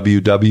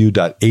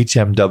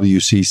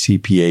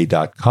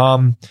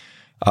 www.hmwccpa.com.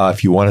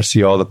 If you want to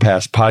see all the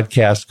past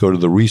podcasts, go to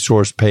the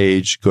resource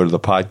page, go to the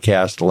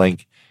podcast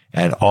link,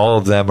 and all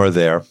of them are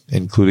there,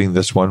 including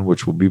this one,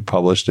 which will be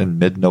published in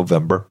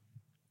mid-November.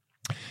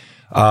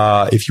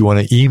 If you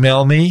want to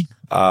email me,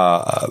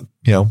 Art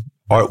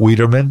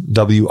Wiederman,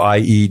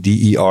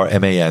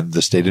 Wiederman.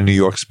 The state of New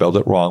York spelled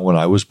it wrong when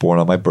I was born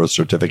on my birth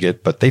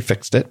certificate, but they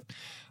fixed it.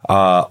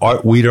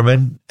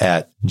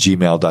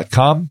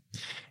 artwiederman@gmail.com.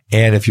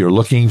 And if you're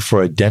looking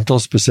for a dental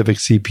specific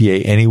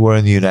CPA anywhere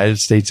in the United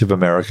States of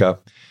America,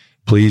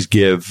 please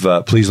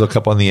look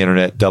up on the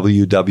internet,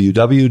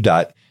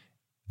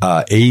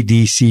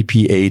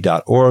 adcpa.org.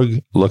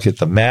 Look at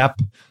the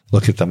map.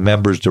 Look at the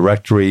members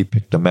directory.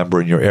 Pick the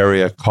member in your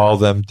area. Call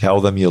them.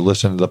 Tell them you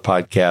listen to the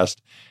podcast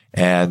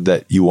and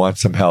that you want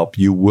some help.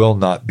 You will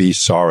not be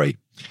sorry.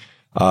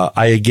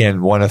 I,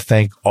 again, want to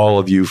thank all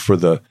of you for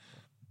the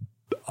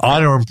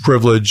honor and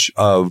privilege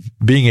of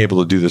being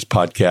able to do this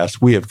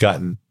podcast. We have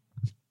gotten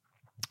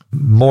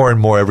more and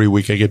more every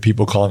week. I get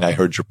people calling, I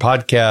heard your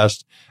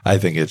podcast. I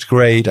think it's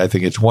great. I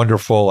think it's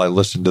wonderful. I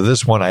listened to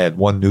this one. I had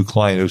one new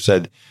client who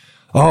said,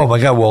 oh my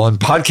God, well, in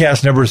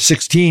podcast number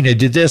 16, I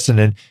did this. And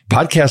in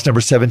podcast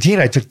number 17,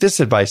 I took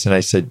this advice. And I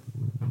said,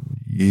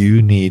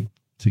 you need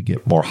to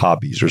get more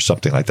hobbies or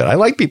something like that. I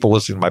like people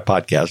listening to my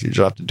podcast. You just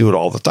have to do it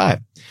all the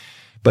time.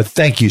 But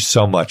thank you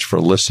so much for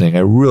listening.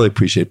 I really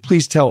appreciate it.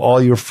 Please tell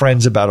all your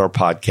friends about our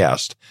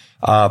podcast.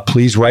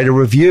 Please write a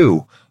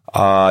review.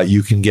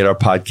 You can get our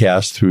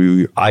podcast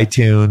through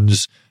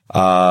iTunes.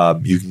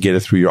 You can get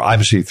it through your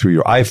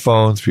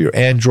iPhone, through your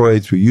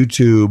Android, through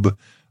YouTube.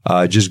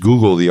 Just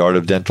Google The Art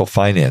of Dental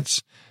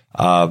Finance.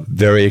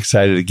 Very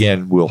excited.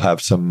 Again, we'll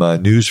have some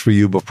news for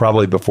you, but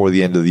probably before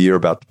the end of the year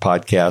about the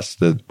podcast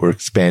that we're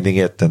expanding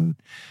it. And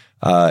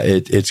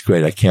it's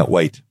great. I can't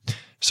wait.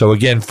 So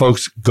again,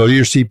 folks, go to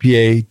your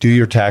CPA, do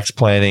your tax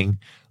planning.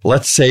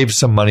 Let's save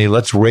some money.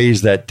 Let's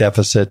raise that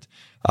deficit.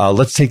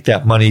 Let's take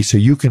that money so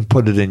you can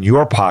put it in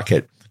your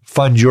pocket,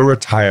 fund your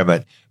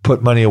retirement,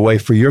 put money away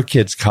for your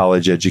kids'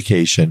 college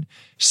education,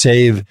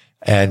 save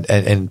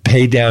and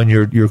pay down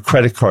your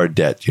credit card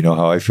debt. You know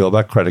how I feel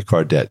about credit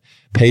card debt.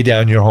 Pay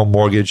down your home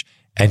mortgage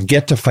and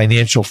get to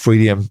financial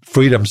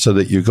freedom so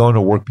that you're going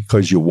to work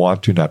because you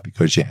want to, not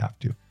because you have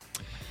to.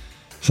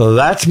 So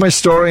that's my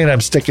story, and I'm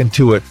sticking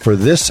to it for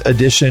this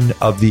edition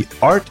of The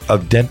Art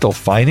of Dental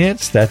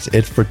Finance. That's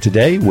it for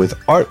today with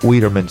Art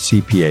Wiederman,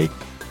 CPA.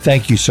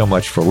 Thank you so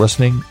much for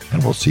listening,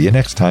 and we'll see you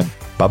next time.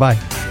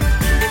 Bye-bye.